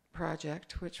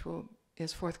project, which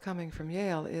is forthcoming from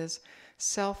Yale, is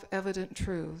Self-Evident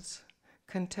Truths,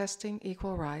 Contesting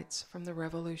Equal Rights from the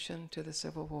Revolution to the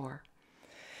Civil War.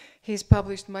 He's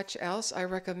published much else. I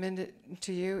recommend it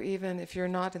to you, even if you're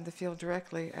not in the field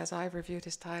directly. As I've reviewed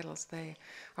his titles, they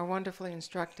are wonderfully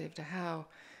instructive to how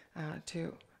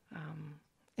to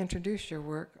introduce your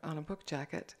work on a book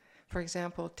jacket. For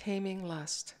example, Taming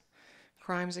Lust,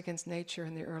 Crimes Against Nature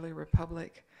in the Early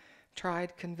Republic,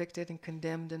 tried, convicted, and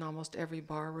condemned in almost every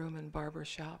bar room and barber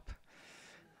shop.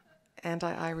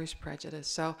 Anti-Irish prejudice.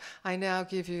 So I now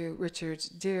give you Richard's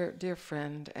dear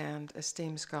friend and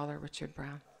esteemed scholar, Richard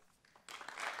Brown.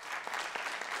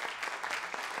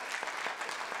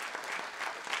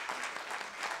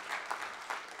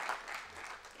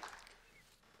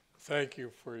 Thank you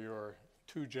for your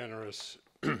too generous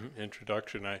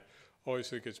introduction. I always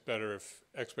think it's better if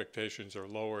expectations are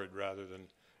lowered rather than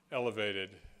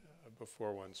elevated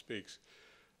before one speaks.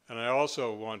 And I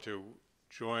also want to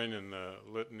join in the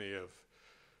litany of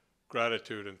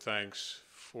gratitude and thanks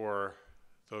for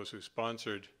those who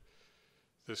sponsored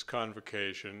this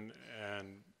convocation.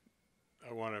 And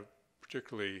I want to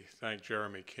particularly thank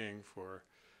Jeremy King for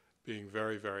being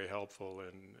very, very helpful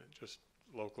in just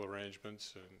local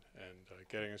arrangements and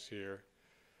getting us here.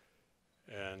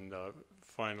 And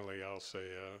finally, I'll say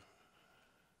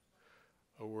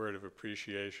a word of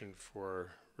appreciation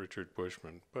for Richard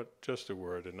Bushman, but just a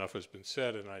word. Enough has been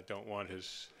said, and I don't want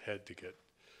his head to get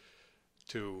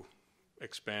too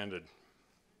expanded.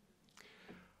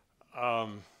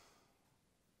 I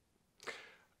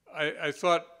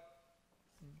thought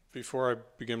before I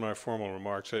begin my formal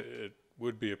remarks, it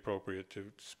would be appropriate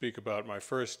to speak about my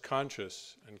first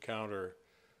conscious encounter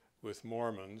with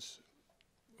Mormons,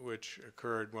 which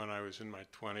occurred when I was in my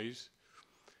 20s,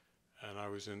 and I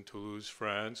was in Toulouse,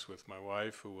 France, with my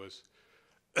wife, who was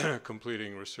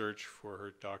completing research for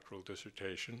her doctoral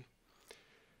dissertation.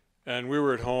 And we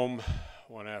were at home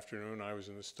one afternoon. I was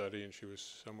in the study and she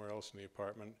was somewhere else in the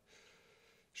apartment.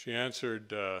 She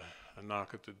answered a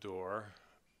knock at the door,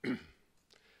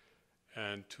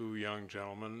 and two young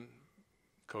gentlemen,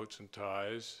 coats and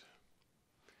ties,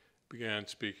 began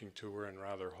speaking to her in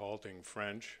rather halting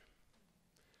French.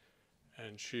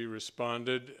 And she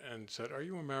responded and said, "Are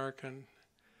you American?"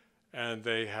 And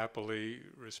they happily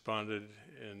responded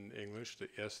in English that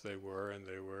yes, they were, and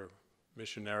they were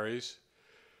missionaries.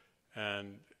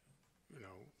 And, you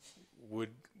know,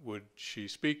 would she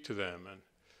speak to them? And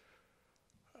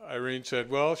Irene said,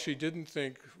 well, she didn't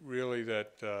think really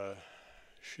that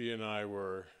she and I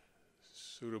were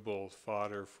suitable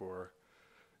fodder for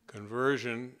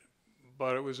conversion,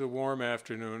 but it was a warm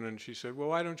afternoon, and she said, well,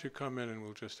 why don't you come in and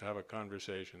we'll just have a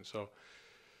conversation? So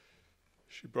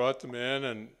she brought them in,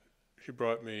 and she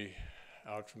brought me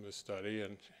out from the study,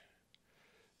 and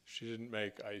she didn't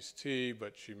make iced tea,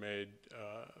 but she made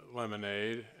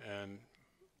lemonade, and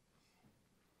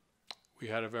we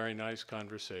had a very nice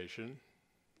conversation,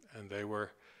 and they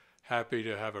were happy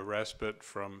to have a respite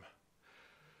from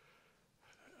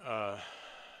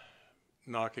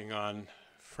knocking on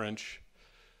French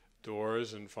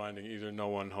doors and finding either no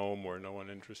one home or no one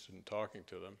interested in talking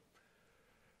to them.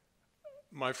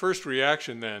 My first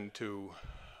reaction then to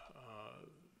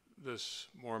this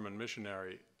Mormon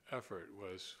missionary effort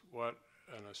was what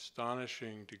an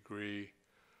astonishing degree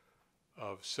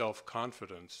of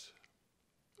self-confidence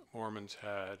Mormons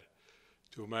had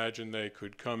to imagine they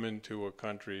could come into a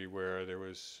country where there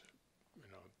was,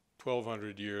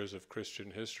 1,200 years of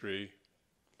Christian history,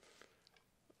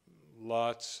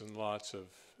 lots and lots of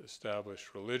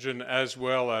established religion, as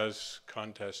well as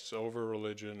contests over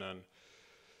religion and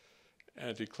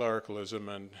anti-clericalism,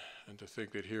 and to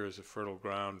think that here is a fertile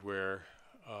ground where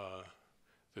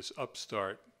this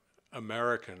upstart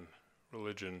American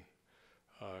religion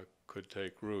could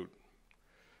take root.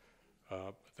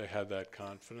 But they had that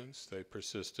confidence, they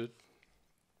persisted.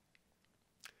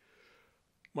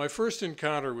 My first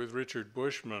encounter with Richard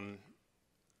Bushman,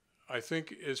 I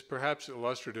think, is perhaps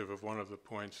illustrative of one of the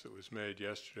points that was made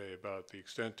yesterday about the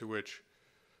extent to which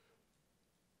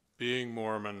being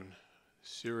Mormon,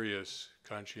 serious,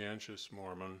 conscientious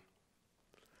Mormon,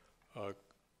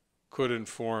 could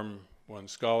inform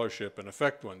one's scholarship and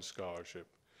affect one's scholarship.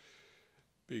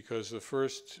 Because the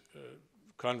first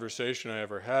conversation I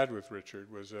ever had with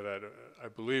Richard was at, I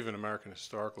believe, an American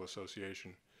Historical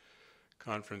Association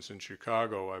conference in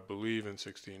Chicago, I believe in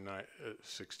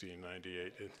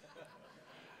 1698. It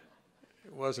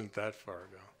wasn't that far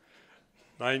ago,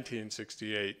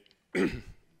 1968.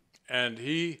 And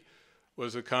he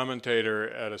was a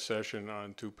commentator at a session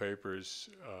on two papers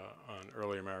on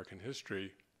early American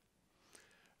history.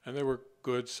 And they were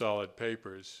good, solid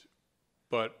papers,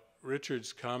 but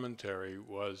Richard's commentary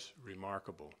was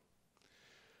remarkable.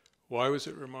 Why was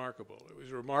it remarkable? It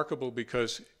was remarkable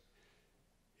because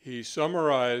he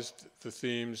summarized the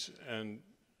themes and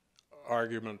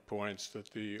argument points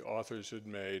that the authors had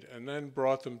made and then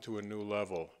brought them to a new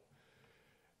level.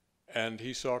 And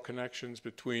he saw connections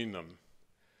between them.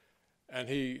 And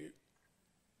he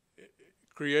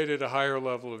created a higher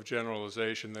level of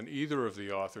generalization than either of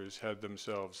the authors had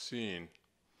themselves seen,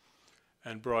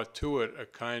 and brought to it a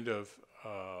kind of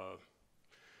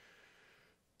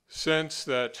sense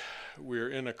that we're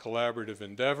in a collaborative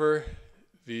endeavor.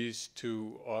 These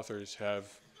two authors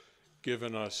have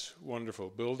given us wonderful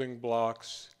building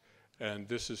blocks, and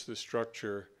this is the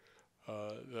structure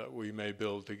that we may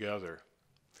build together.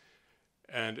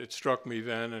 And it struck me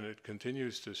then, and it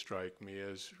continues to strike me,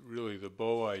 as really the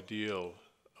beau ideal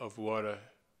of what a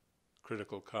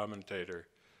critical commentator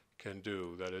can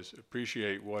do. That is,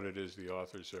 appreciate what it is the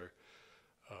authors are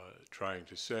trying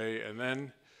to say, and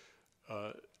then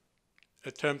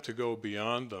attempt to go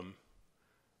beyond them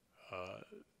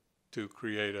to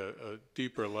create a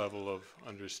deeper level of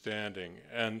understanding.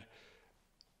 And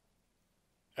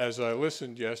as I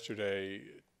listened yesterday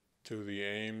to the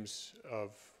aims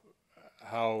of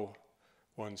how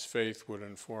one's faith would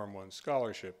inform one's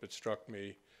scholarship, it struck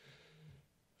me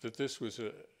that this was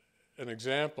an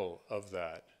example of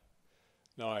that.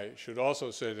 Now, I should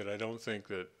also say that I don't think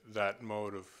that that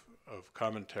mode of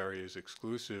commentary is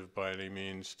exclusive by any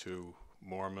means to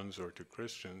Mormons or to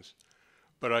Christians,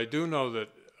 but I do know that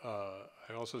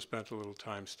I also spent a little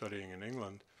time studying in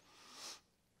England.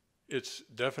 It's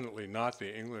definitely not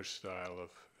the English style of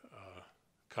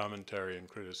commentary and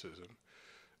criticism,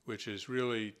 which is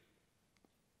really,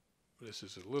 this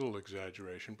is a little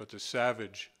exaggeration, but to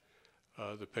savage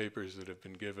the papers that have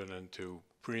been given, and to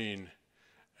preen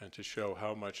and to show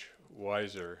how much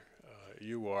wiser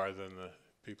you are than the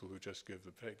people who just gave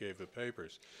the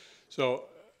papers. So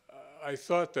I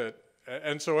thought that,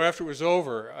 and so after it was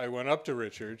over, I went up to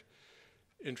Richard,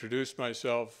 introduced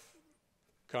myself,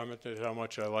 commented how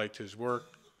much I liked his work,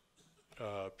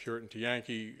 Puritan to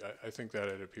Yankee, I think that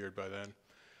had appeared by then,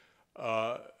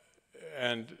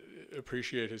 and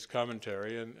appreciate his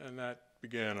commentary, and that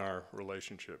began our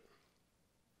relationship.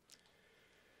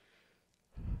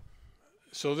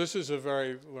 So this is a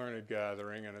very learned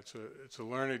gathering, and it's a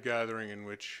learned gathering in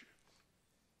which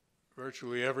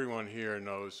virtually everyone here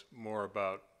knows more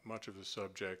about much of the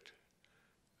subject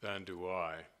than do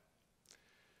I.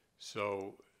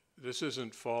 So this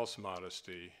isn't false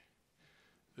modesty,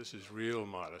 this is real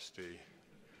modesty.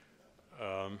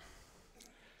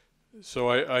 So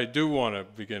I do want to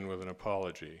begin with an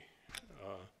apology.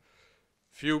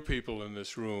 Few people in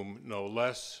this room know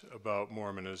less about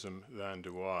Mormonism than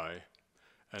do I,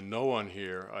 and no one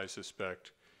here, I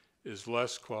suspect, is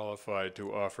less qualified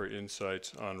to offer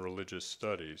insights on religious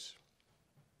studies.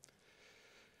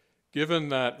 Given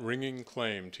that ringing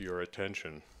claim to your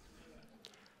attention,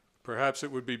 perhaps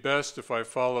it would be best if I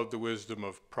followed the wisdom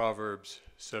of Proverbs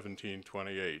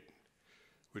 17:28,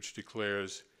 which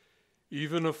declares,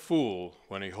 "Even a fool,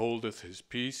 when he holdeth his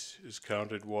peace, is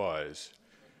counted wise,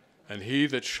 and he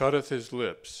that shutteth his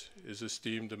lips is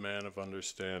esteemed a man of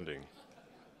understanding."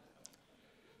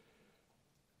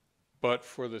 But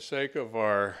for the sake of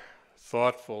our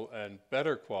thoughtful and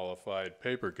better qualified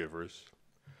paper givers,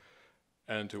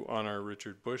 and to honor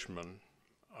Richard Bushman,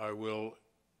 I will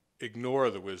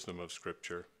ignore the wisdom of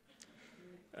Scripture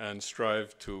and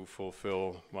strive to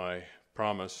fulfill my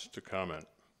promise to comment.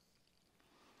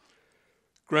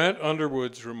 Grant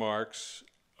Underwood's remarks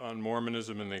on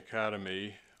Mormonism in the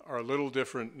Academy are a little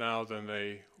different now than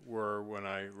they were when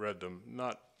I read them,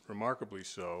 not remarkably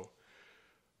so.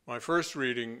 My first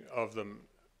reading of them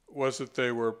was that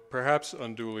they were perhaps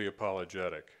unduly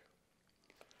apologetic.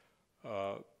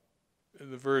 In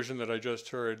the version that I just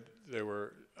heard, they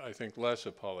were, I think, less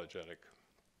apologetic.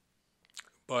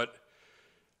 But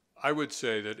I would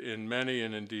say that in many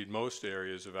and indeed most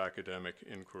areas of academic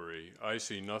inquiry, I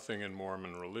see nothing in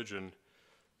Mormon religion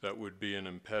that would be an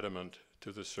impediment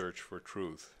to the search for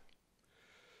truth.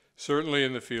 Certainly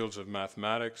in the fields of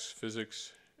mathematics,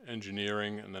 physics,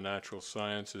 engineering, and the natural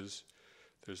sciences,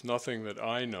 there's nothing that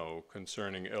I know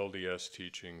concerning LDS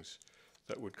teachings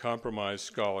that would compromise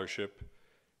scholarship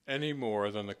any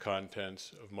more than the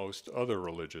contents of most other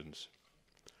religions.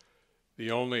 The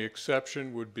only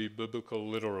exception would be biblical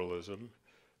literalism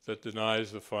that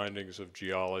denies the findings of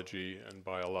geology and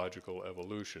biological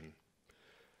evolution.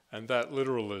 And that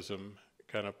literalism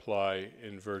can apply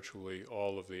in virtually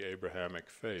all of the Abrahamic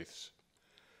faiths.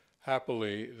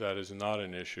 Happily, that is not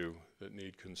an issue that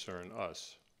need concern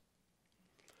us.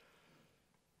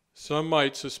 Some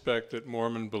might suspect that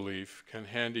Mormon belief can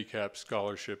handicap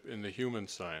scholarship in the human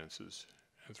sciences,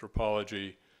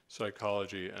 anthropology,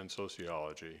 psychology, and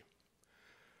sociology.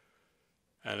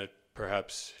 And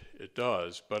perhaps it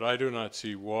does, but I do not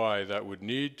see why that would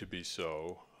need to be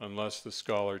so unless the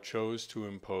scholar chose to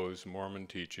impose Mormon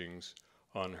teachings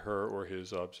on her or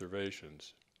his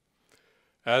observations.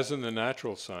 As in the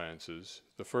natural sciences,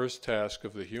 the first task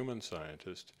of the human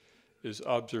scientist is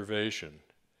observation,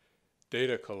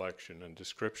 data collection, and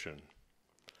description.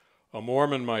 A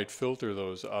Mormon might filter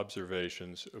those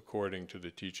observations according to the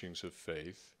teachings of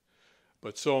faith,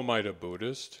 but so might a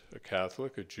Buddhist, a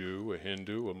Catholic, a Jew, a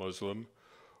Hindu, a Muslim,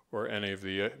 or any of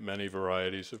the many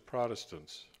varieties of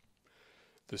Protestants.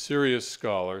 The serious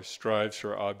scholar strives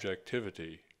for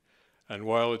objectivity, and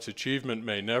while its achievement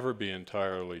may never be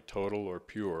entirely total or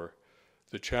pure,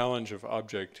 the challenge of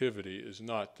objectivity is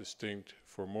not distinct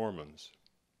for Mormons.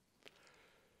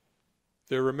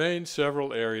 There remain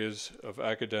several areas of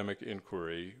academic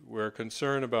inquiry where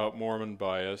concern about Mormon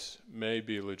bias may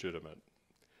be legitimate: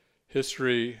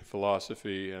 history,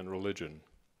 philosophy, and religion.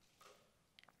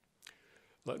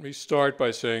 Let me start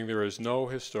by saying there is no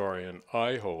historian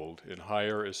I hold in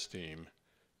higher esteem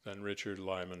than Richard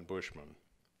Lyman Bushman.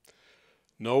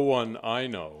 No one I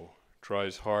know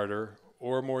tries harder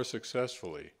or more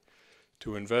successfully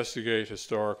to investigate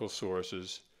historical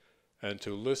sources and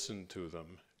to listen to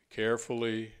them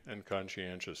carefully and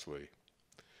conscientiously.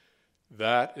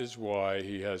 That is why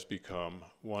he has become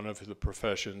one of the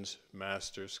profession's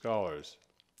master scholars.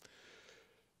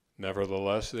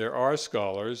 Nevertheless, there are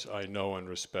scholars I know and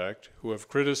respect who have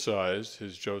criticized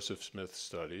his Joseph Smith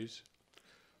studies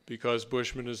because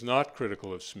Bushman is not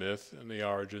critical of Smith and the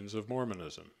origins of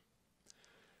Mormonism.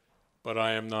 But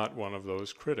I am not one of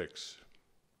those critics.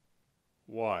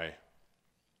 Why?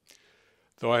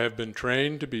 Though I have been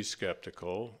trained to be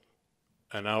skeptical,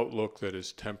 an outlook that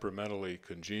is temperamentally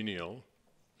congenial,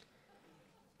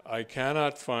 I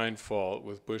cannot find fault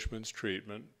with Bushman's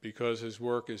treatment because his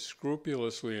work is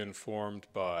scrupulously informed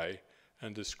by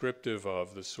and descriptive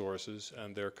of the sources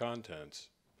and their contents.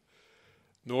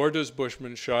 Nor does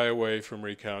Bushman shy away from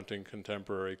recounting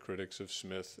contemporary critics of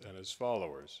Smith and his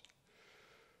followers.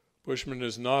 Bushman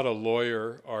is not a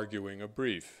lawyer arguing a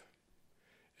brief.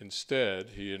 Instead,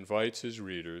 he invites his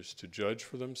readers to judge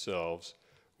for themselves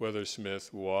whether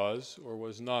Smith was or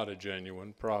was not a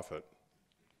genuine prophet.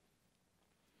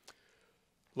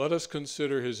 Let us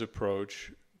consider his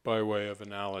approach by way of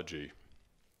analogy.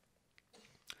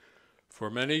 For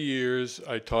many years,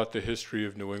 I taught the history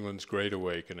of New England's Great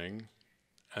Awakening,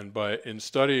 and in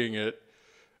studying it,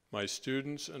 my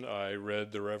students and I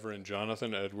read the Reverend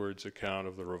Jonathan Edwards' account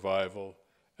of the revival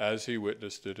as he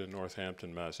witnessed it in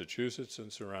Northampton, Massachusetts,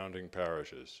 and surrounding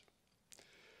parishes.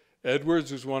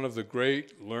 Edwards was one of the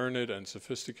great, learned, and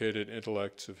sophisticated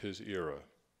intellects of his era.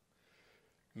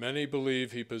 Many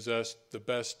believe he possessed the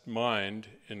best mind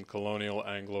in colonial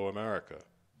Anglo-America.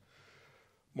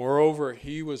 Moreover,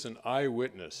 he was an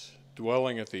eyewitness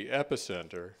dwelling at the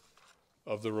epicenter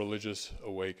of the religious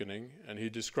awakening, and he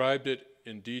described it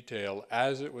in detail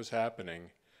as it was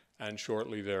happening and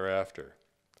shortly thereafter.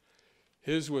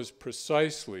 His was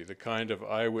precisely the kind of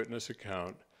eyewitness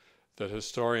account that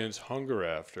historians hunger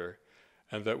after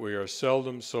and that we are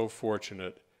seldom so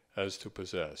fortunate as to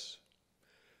possess.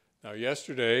 Now,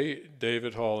 yesterday,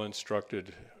 David Hall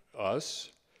instructed us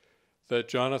that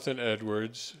Jonathan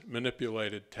Edwards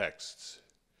manipulated texts.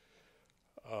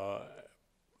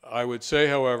 I would say,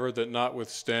 however, that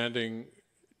notwithstanding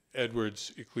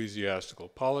Edwards' ecclesiastical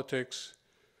politics,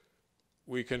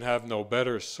 we can have no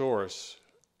better source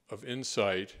of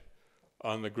insight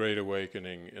on the Great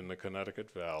Awakening in the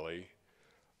Connecticut Valley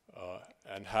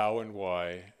and how and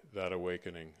why that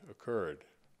awakening occurred.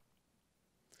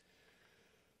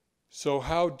 So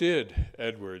how did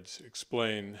Edwards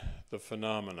explain the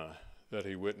phenomena that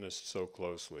he witnessed so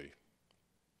closely?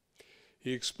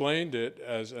 He explained it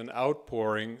as an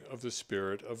outpouring of the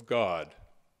Spirit of God.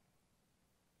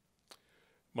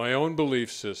 My own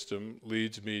belief system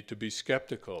leads me to be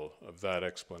skeptical of that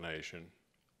explanation.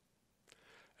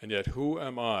 And yet who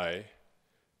am I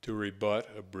to rebut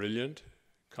a brilliant,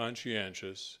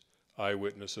 conscientious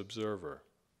eyewitness observer?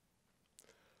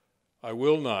 I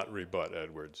will not rebut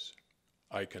Edwards.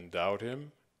 I can doubt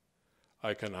him.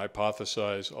 I can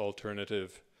hypothesize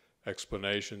alternative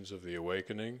explanations of the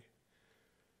awakening.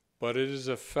 But it is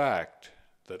a fact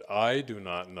that I do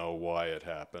not know why it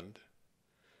happened.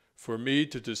 For me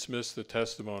to dismiss the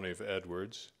testimony of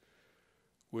Edwards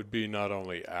would be not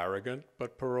only arrogant,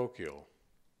 but parochial.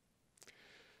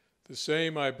 The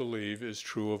same, I believe, is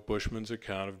true of Bushman's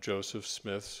account of Joseph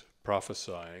Smith's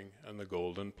prophesying and the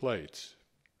golden plates.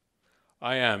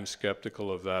 I am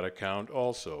skeptical of that account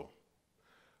also,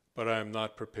 but I am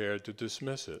not prepared to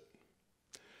dismiss it.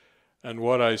 And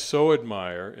what I so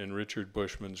admire in Richard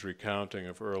Bushman's recounting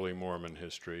of early Mormon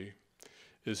history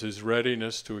is his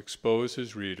readiness to expose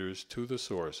his readers to the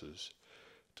sources,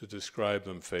 to describe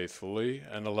them faithfully,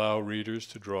 and allow readers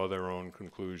to draw their own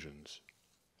conclusions.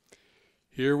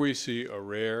 Here we see a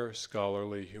rare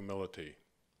scholarly humility.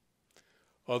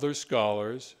 Other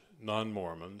scholars,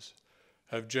 non-Mormons,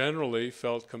 have generally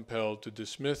felt compelled to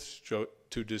dismiss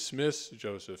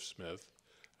Joseph Smith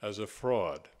as a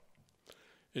fraud.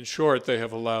 In short, they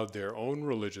have allowed their own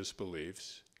religious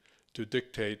beliefs to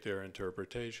dictate their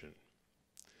interpretation.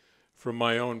 From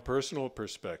my own personal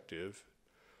perspective,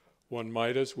 one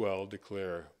might as well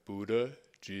declare Buddha,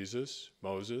 Jesus,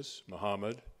 Moses,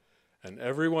 Muhammad, and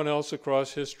everyone else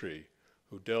across history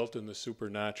who dealt in the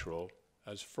supernatural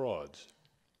as frauds.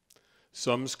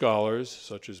 Some scholars,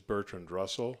 such as Bertrand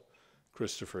Russell,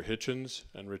 Christopher Hitchens,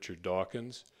 and Richard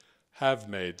Dawkins, have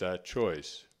made that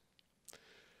choice.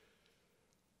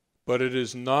 But it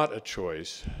is not a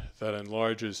choice that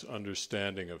enlarges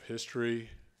understanding of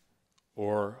history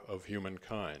or of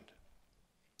humankind.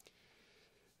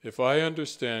 If I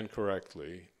understand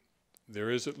correctly, there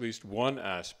is at least one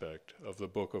aspect of the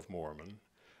Book of Mormon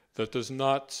that does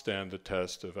not stand the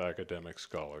test of academic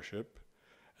scholarship,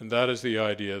 and that is the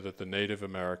idea that the Native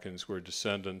Americans were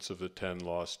descendants of the 10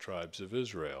 lost tribes of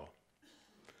Israel.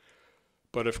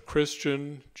 But if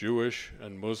Christian, Jewish,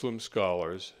 and Muslim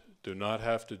scholars do not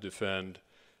have to defend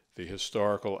the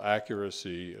historical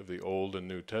accuracy of the Old and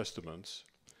New Testaments,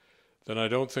 then I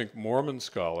don't think Mormon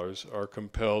scholars are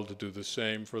compelled to do the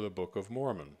same for the Book of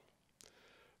Mormon.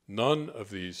 None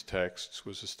of these texts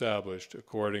was established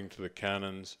according to the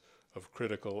canons of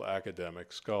critical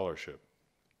academic scholarship.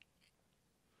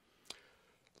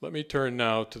 Let me turn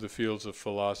now to the fields of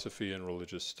philosophy and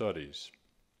religious studies.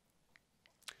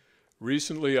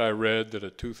 Recently, I read that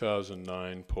a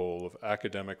 2009 poll of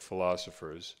academic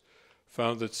philosophers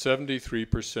found that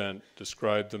 73%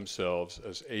 described themselves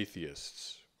as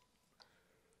atheists.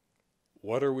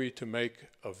 What are we to make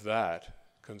of that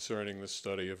concerning the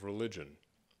study of religion?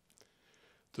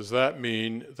 Does that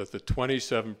mean that the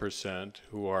 27%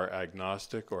 who are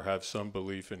agnostic or have some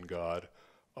belief in God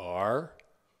are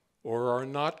or are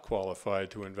not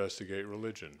qualified to investigate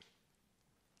religion?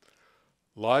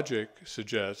 Logic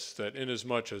suggests that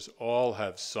inasmuch as all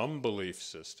have some belief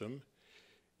system,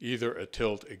 either a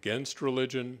tilt against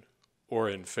religion or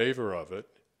in favor of it,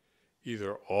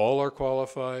 either all are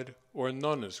qualified or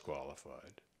none is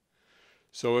qualified.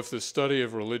 So if the study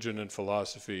of religion and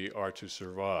philosophy are to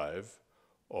survive,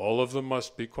 all of them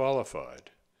must be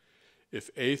qualified. If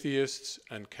atheists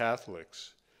and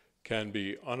Catholics can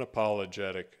be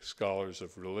unapologetic scholars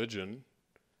of religion,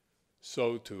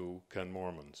 so too can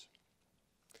Mormons.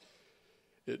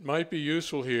 It might be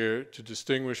useful here to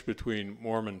distinguish between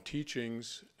Mormon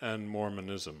teachings and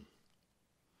Mormonism.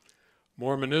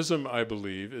 Mormonism, I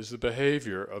believe, is the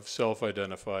behavior of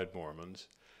self-identified Mormons,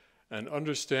 and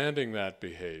understanding that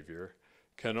behavior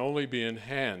can only be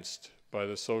enhanced by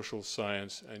the social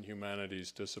science and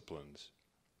humanities disciplines.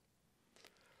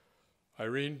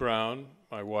 Irene Brown,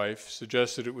 my wife,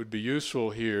 suggested it would be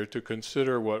useful here to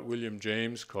consider what William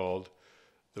James called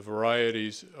the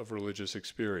varieties of religious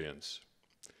experience.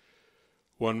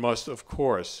 One must, of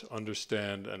course,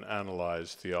 understand and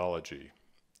analyze theology.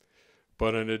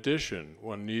 But in addition,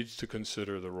 one needs to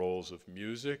consider the roles of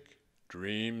music,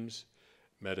 dreams,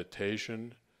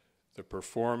 meditation, the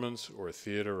performance or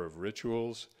theater of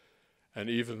rituals, and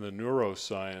even the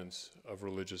neuroscience of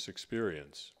religious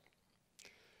experience.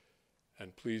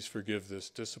 And please forgive this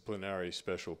disciplinary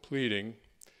special pleading,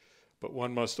 but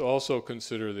one must also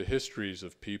consider the histories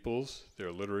of peoples,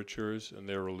 their literatures, and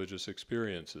their religious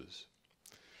experiences.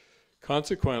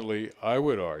 Consequently, I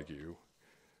would argue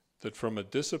that from a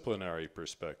disciplinary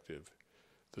perspective,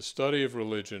 the study of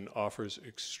religion offers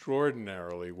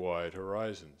extraordinarily wide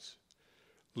horizons.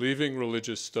 Leaving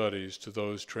religious studies to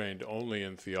those trained only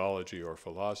in theology or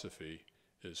philosophy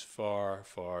is far,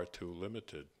 far too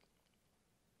limited.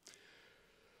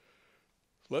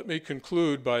 Let me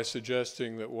conclude by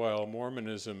suggesting that while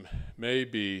Mormonism may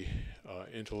be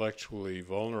intellectually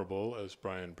vulnerable, as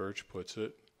Brian Birch puts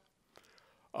it,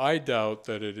 I doubt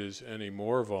that it is any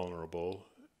more vulnerable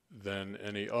than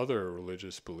any other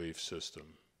religious belief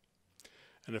system.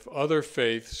 And if other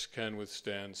faiths can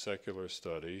withstand secular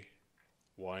study,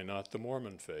 why not the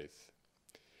Mormon faith?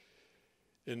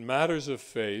 In matters of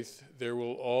faith, there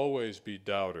will always be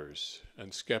doubters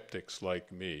and skeptics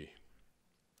like me.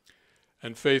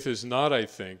 And faith is not, I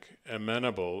think,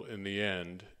 amenable in the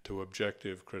end to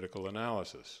objective critical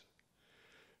analysis.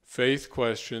 Faith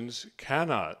questions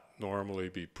cannot normally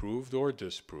be proved or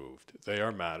disproved. They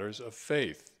are matters of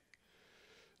faith.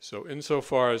 So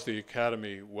insofar as the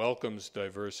Academy welcomes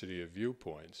diversity of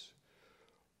viewpoints,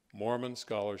 Mormon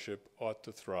scholarship ought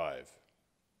to thrive.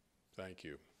 Thank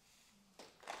you.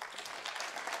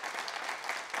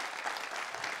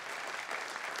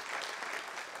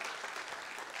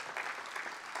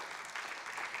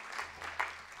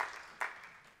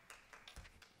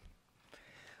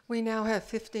 We now have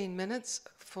 15 minutes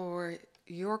for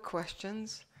your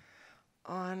questions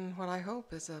on what I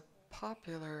hope is a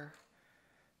popular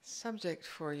subject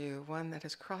for you, one that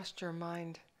has crossed your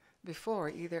mind before,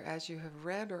 either as you have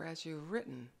read or as you've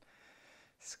written,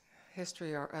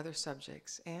 history or other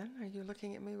subjects. Anne, are you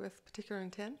looking at me with particular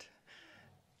intent?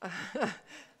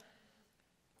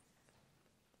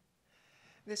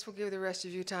 This will give the rest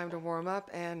of you time to warm up.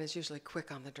 Anne is usually quick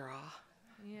on the draw.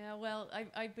 Yeah, well,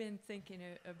 I've been thinking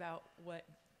about what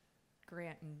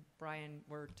Grant and Brian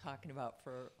were talking about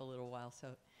for a little while, so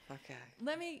Okay.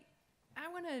 I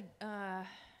want to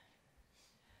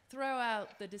throw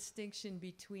out the distinction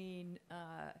between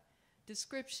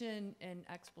description and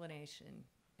explanation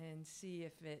and see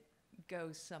if it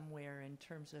goes somewhere in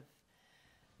terms of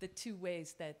the two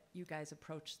ways that you guys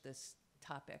approach this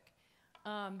topic.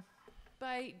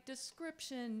 By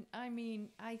description, I mean,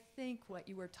 I think what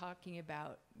you were talking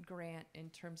about, Grant,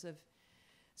 in terms of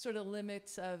sort of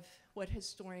limits of what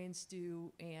historians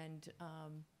do and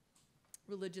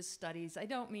religious studies. I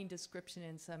don't mean description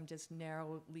in some just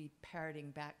narrowly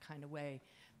parroting back kind of way,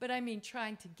 but I mean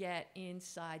trying to get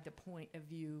inside the point of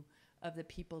view of the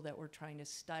people that we're trying to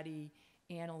study,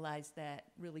 analyze that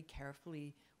really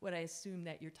carefully, what I assume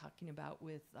that you're talking about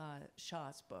with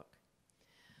Shaw's book.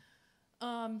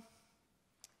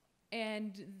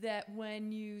 And that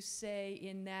when you say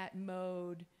in that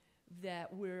mode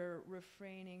that we're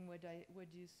refraining, would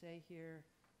you say here?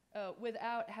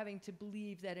 Without having to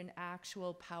believe that an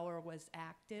actual power was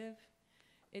active.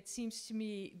 It seems to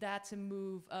me that's a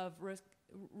move of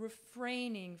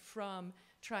refraining from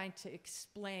trying to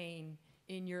explain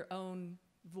in your own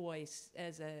voice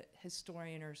as a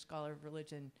historian or scholar of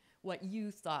religion what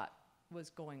you thought was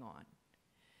going on.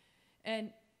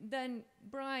 And then,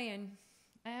 Brian,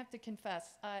 I have to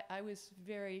confess, I was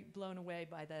very blown away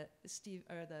by the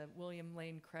William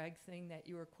Lane Craig thing that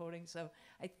you were quoting. So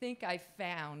I think I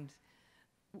found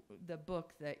the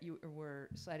book that you were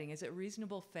citing. Is it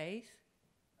Reasonable Faith?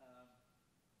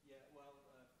 Yeah, well,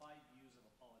 5 Views of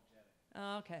Apologetics.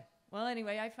 Oh, okay. Well,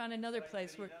 anyway, I found another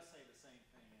place where. He does say the same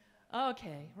thing in that.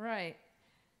 Okay, right.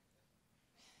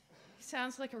 He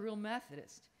sounds like a real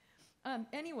Methodist.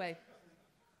 Anyway,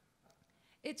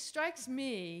 it strikes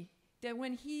me that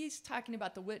when he's talking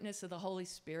about the witness of the Holy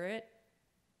Spirit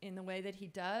in the way that he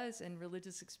does and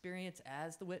religious experience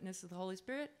as the witness of the Holy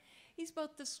Spirit, he's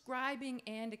both describing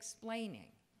and explaining.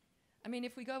 I mean,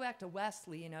 if we go back to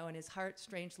Wesley, and his heart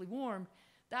strangely warmed,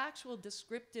 the actual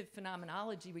descriptive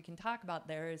phenomenology we can talk about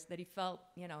there is that he felt,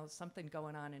 something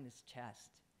going on in his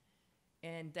chest.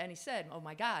 And then he said, oh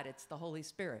my God, it's the Holy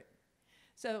Spirit.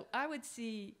 So I would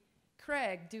see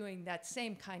Craig doing that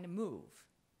same kind of move.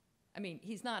 I mean,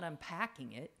 he's not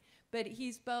unpacking it, but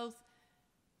he's both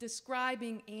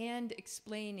describing and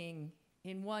explaining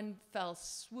in one fell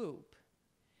swoop.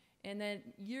 And then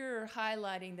you're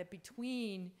highlighting that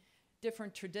between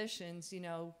different traditions,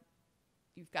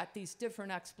 you've got these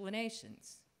different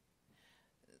explanations.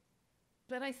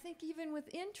 But I think even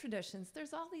within traditions,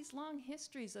 there's all these long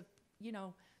histories of,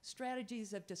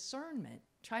 strategies of discernment,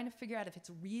 trying to figure out if it's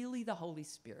really the Holy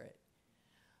Spirit.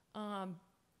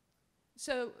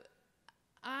 So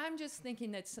I'm just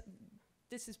thinking that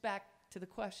this is back to the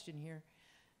question here.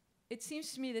 It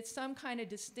seems to me that some kind of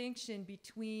distinction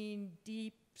between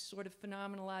deep sort of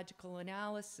phenomenological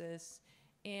analysis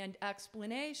and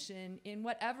explanation in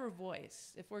whatever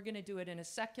voice, if we're going to do it in a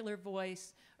secular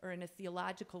voice or in a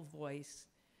theological voice,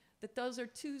 that those are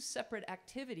two separate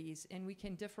activities and we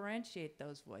can differentiate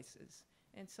those voices.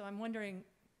 And so I'm wondering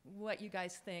what you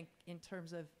guys think in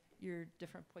terms of your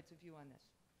different points of view on this.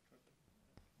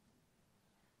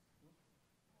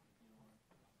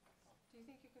 Do you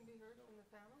think you can be heard from the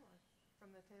panel or from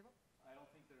the table? I don't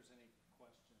think there's any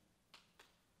question.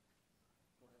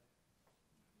 Go ahead.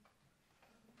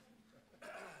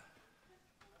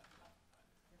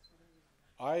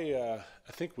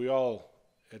 I think we all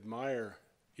admire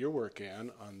your work,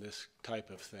 Anne, on this type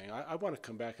of thing. I want to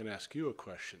come back and ask you a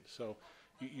question. So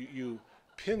you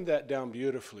pinned that down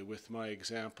beautifully with my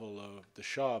example of the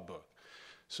Shaw book.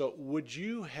 So would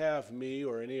you have me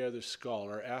or any other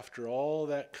scholar, after all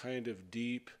that kind of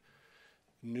deep,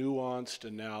 nuanced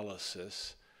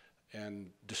analysis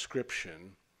and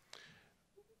description,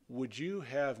 would you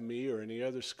have me or any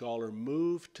other scholar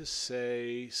move to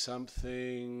say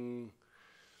something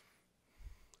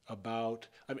about,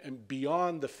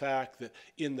 beyond the fact that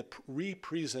in the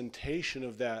representation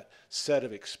of that set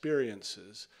of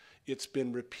experiences, it's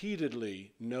been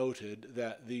repeatedly noted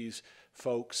that these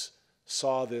folks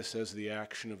saw this as the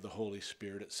action of the Holy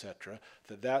Spirit, etc.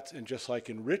 That's, and just like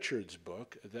in Richard's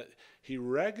book, that he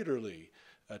regularly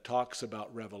talks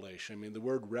about revelation. The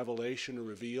word revelation or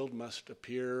revealed must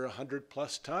appear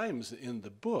 100+ times in the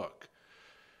book.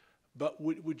 But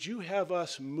would you have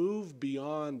us move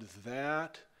beyond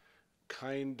that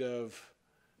kind of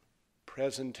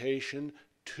presentation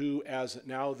to, as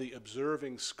now the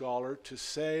observing scholar, to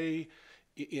say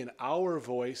in our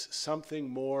voice something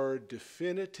more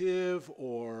definitive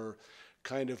or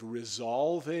kind of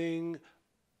resolving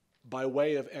by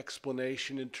way of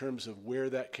explanation in terms of where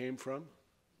that came from?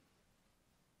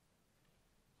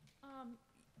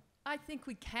 I think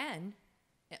we can.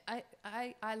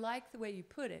 I like the way you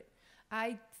put it.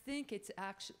 I think it's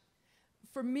actually,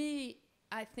 for me,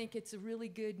 I think it's a really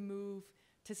good move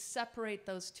to separate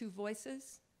those two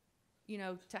voices.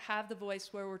 To have the voice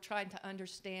where we're trying to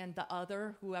understand the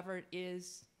other, whoever it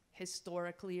is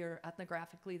historically or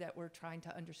ethnographically that we're trying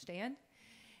to understand.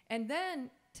 And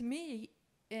then, to me,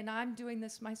 and I'm doing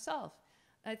this myself,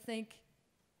 I think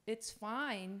it's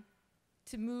fine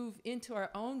to move into our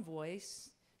own voice,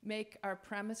 make our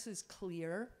premises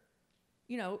clear.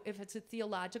 If it's a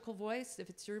theological voice, if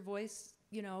it's your voice,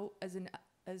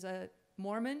 as a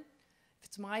Mormon, if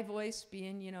it's my voice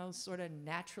being, sort of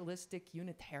naturalistic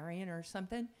Unitarian or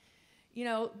something,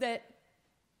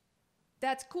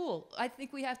 that's cool. I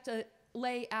think we have to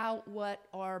lay out what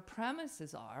our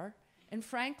premises are. And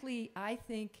frankly, I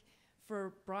think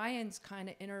for Brian's kind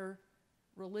of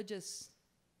inter-religious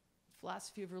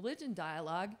philosophy of religion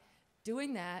dialogue,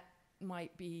 doing that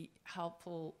might be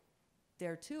helpful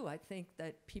there too. I think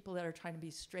that people that are trying to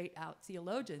be straight out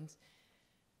theologians,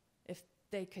 if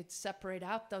they could separate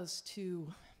out those two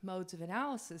modes of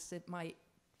analysis, it might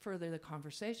further the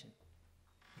conversation.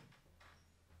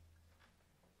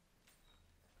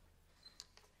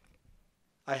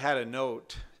 I had a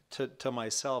note to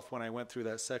myself when I went through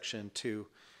that section to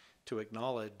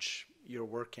acknowledge your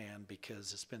work, Anne,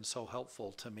 because it's been so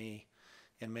helpful to me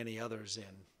and many others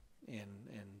in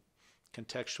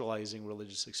contextualizing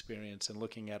religious experience and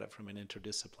looking at it from an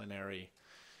interdisciplinary,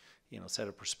 set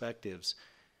of perspectives.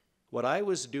 What I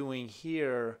was doing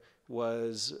here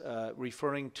was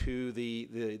referring to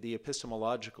the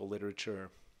epistemological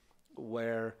literature,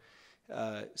 where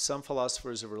some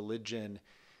philosophers of religion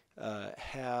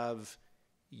have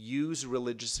used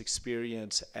religious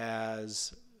experience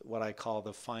as what I call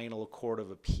the final court of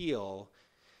appeal,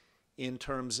 in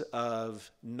terms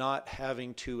of not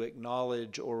having to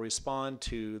acknowledge or respond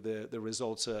to the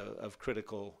results of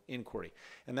critical inquiry.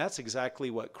 And that's exactly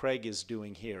what Craig is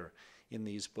doing here in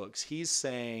these books. He's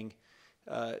saying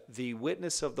the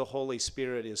witness of the Holy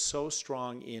Spirit is so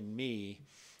strong in me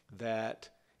that,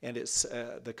 and it's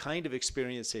the kind of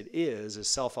experience it is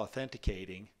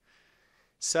self-authenticating,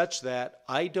 such that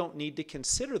I don't need to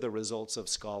consider the results of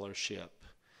scholarship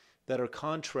that are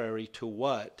contrary to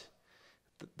what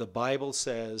the Bible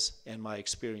says and my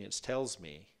experience tells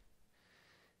me.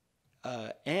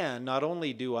 And not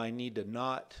only do I need to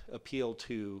not appeal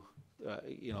to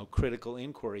critical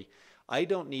inquiry, I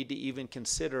don't need to even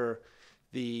consider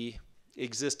the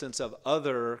existence of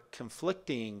other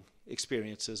conflicting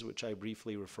experiences, which I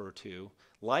briefly refer to,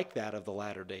 like that of the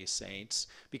Latter-day Saints,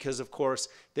 because of course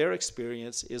their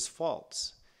experience is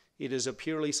false. It is a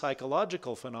purely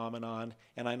psychological phenomenon,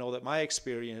 and I know that my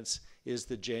experience is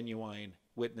the genuine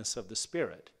witness of the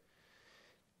Spirit.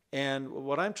 And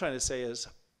what I'm trying to say is,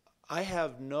 I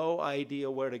have no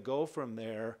idea where to go from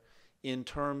there in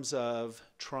terms of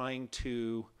trying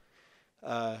to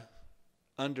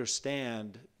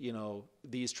understand,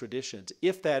 these traditions.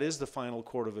 If that is the final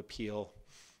court of appeal,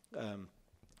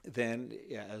 then,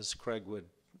 as Craig would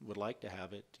like to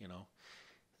have it,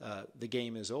 the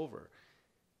game is over.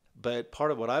 But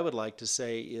part of what I would like to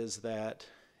say is that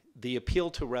the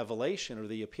appeal to revelation, or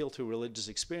the appeal to religious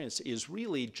experience, is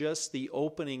really just the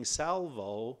opening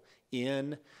salvo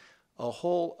in a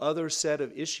whole other set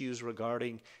of issues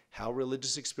regarding how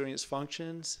religious experience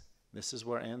functions. This is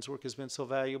where Anne's work has been so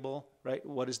valuable, right?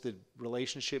 What is the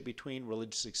relationship between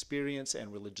religious experience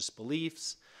and religious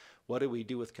beliefs? What do we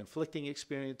do with conflicting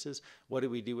experiences? What do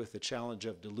we do with the challenge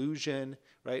of delusion,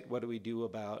 right? What do we do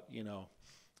about,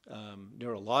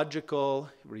 neurological,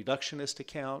 reductionist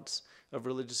accounts of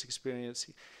religious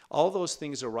experience? All those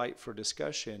things are ripe for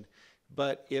discussion,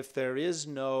 but if there is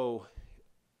no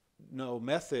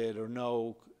method or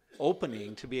no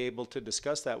opening to be able to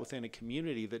discuss that within a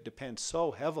community that depends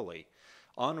so heavily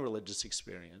on religious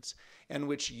experience, and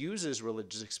which uses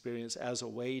religious experience as a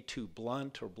way to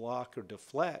blunt or block or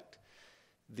deflect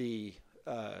the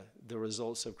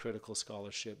results of critical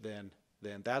scholarship, then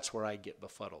that's where I get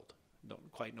befuddled.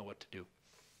 Don't quite know what to do.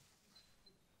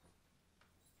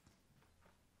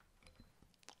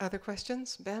 Other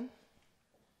questions? Ben?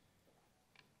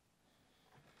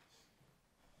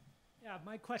 Yeah,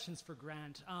 my question's for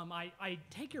Grant. I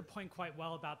take your point quite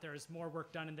well about there's more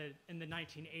work done in the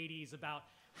 1980s about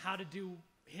how to do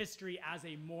history as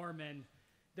a Mormon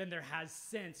than there has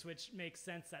since, which makes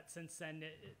sense that since then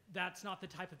that's not the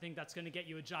type of thing that's going to get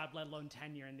you a job, let alone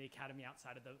tenure in the academy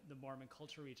outside of the Mormon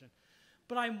culture region.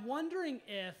 But I'm wondering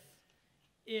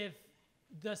if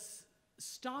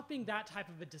stopping that type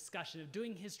of a discussion of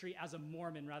doing history as a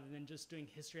Mormon rather than just doing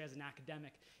history as an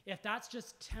academic, if that's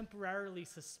just temporarily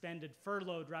suspended,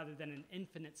 furloughed rather than an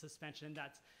infinite suspension,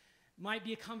 that might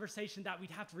be a conversation that we'd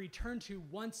have to return to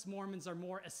once Mormons are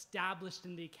more established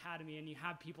in the academy and you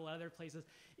have people at other places.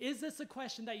 Is this a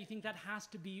question that you think that has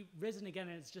to be risen again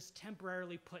and it's just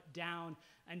temporarily put down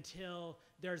until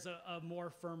there's a more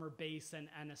firmer base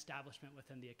and establishment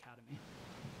within the academy?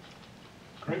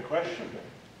 Great question.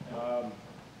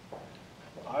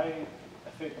 I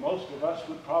think most of us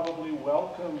would probably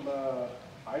welcome,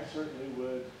 I certainly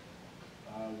would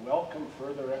welcome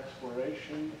further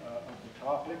exploration of the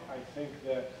topic. I think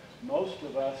that most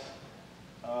of us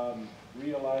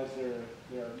realize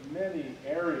there are many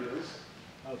areas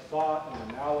of thought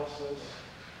and analysis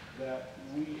that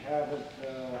we haven't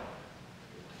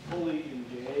fully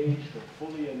engaged or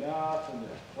fully enough, and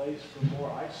there's place for more.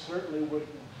 I certainly would,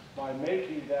 by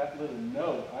making that little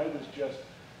note, I was just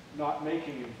not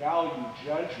making a value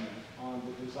judgment on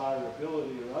the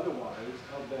desirability or otherwise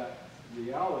of that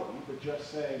reality, but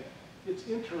just saying it's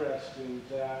interesting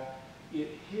that it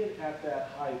hit at that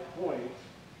high point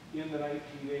in the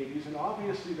 1980s, and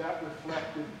obviously that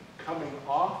reflected coming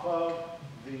off of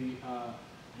the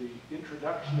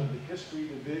introduction of the history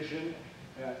division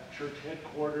at church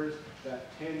headquarters,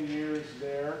 that 10 years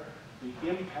there, the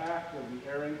impact of the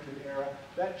Arrington era,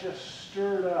 that just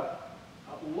stirred up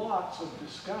lots of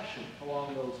discussion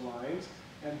along those lines.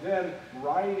 And then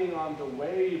riding on the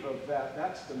wave of that,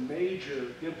 that's the major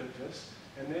impetus.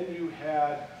 And then you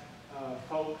had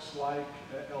folks like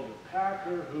Elder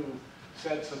Packer, who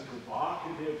said some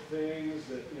provocative things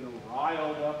that, you know,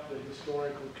 riled up the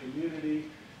historical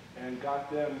community and got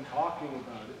them talking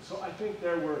about it. So I think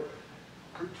there were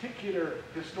particular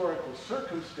historical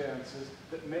circumstances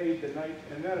that made the night,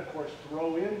 and then of course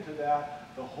throw into that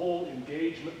the whole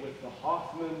engagement with the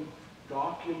Hoffman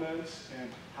documents and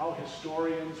how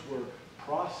historians were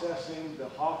processing the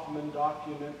Hoffman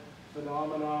document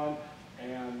phenomenon,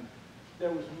 and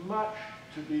there was much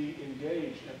to be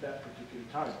engaged at that particular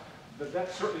time. But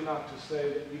that's certainly not to say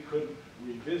that we couldn't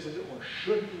revisit it or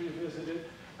shouldn't revisit it.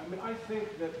 I mean, I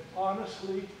think that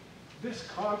honestly, this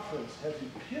conference has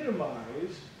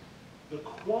epitomized the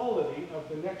quality of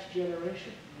the next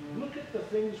generation. Look at the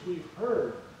things we've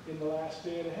heard in the last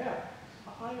day and a half.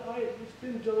 It's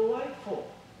been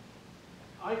delightful.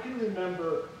 I can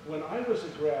remember when I was a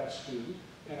grad student,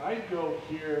 and I'd go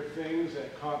hear things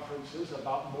at conferences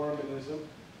about Mormonism.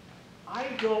 I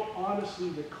don't honestly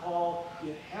recall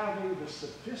it having the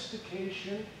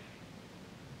sophistication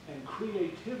and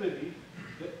creativity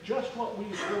that just what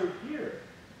we've heard here,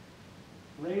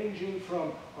 ranging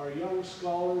from our young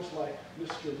scholars like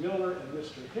Mr. Miller and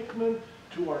Mr. Hickman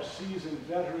to our seasoned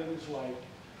veterans like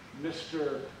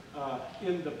Mr.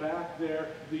 In the back there,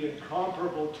 the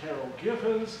incomparable Terrell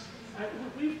Giffens.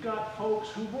 We've got folks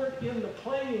who weren't in the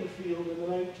playing field in the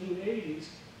 1980s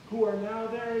who are now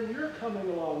there, and you're coming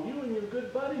along, you and your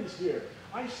good buddies here.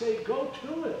 I say go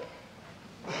to it.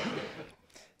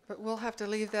 But we'll have to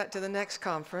leave that to the next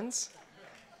conference.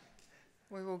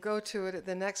 We will go to it at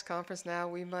the next conference. Now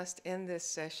we must end this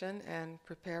session and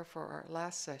prepare for our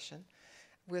last session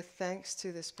with thanks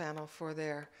to this panel for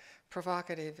their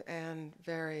provocative and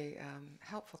very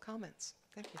helpful comments.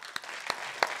 Thank you.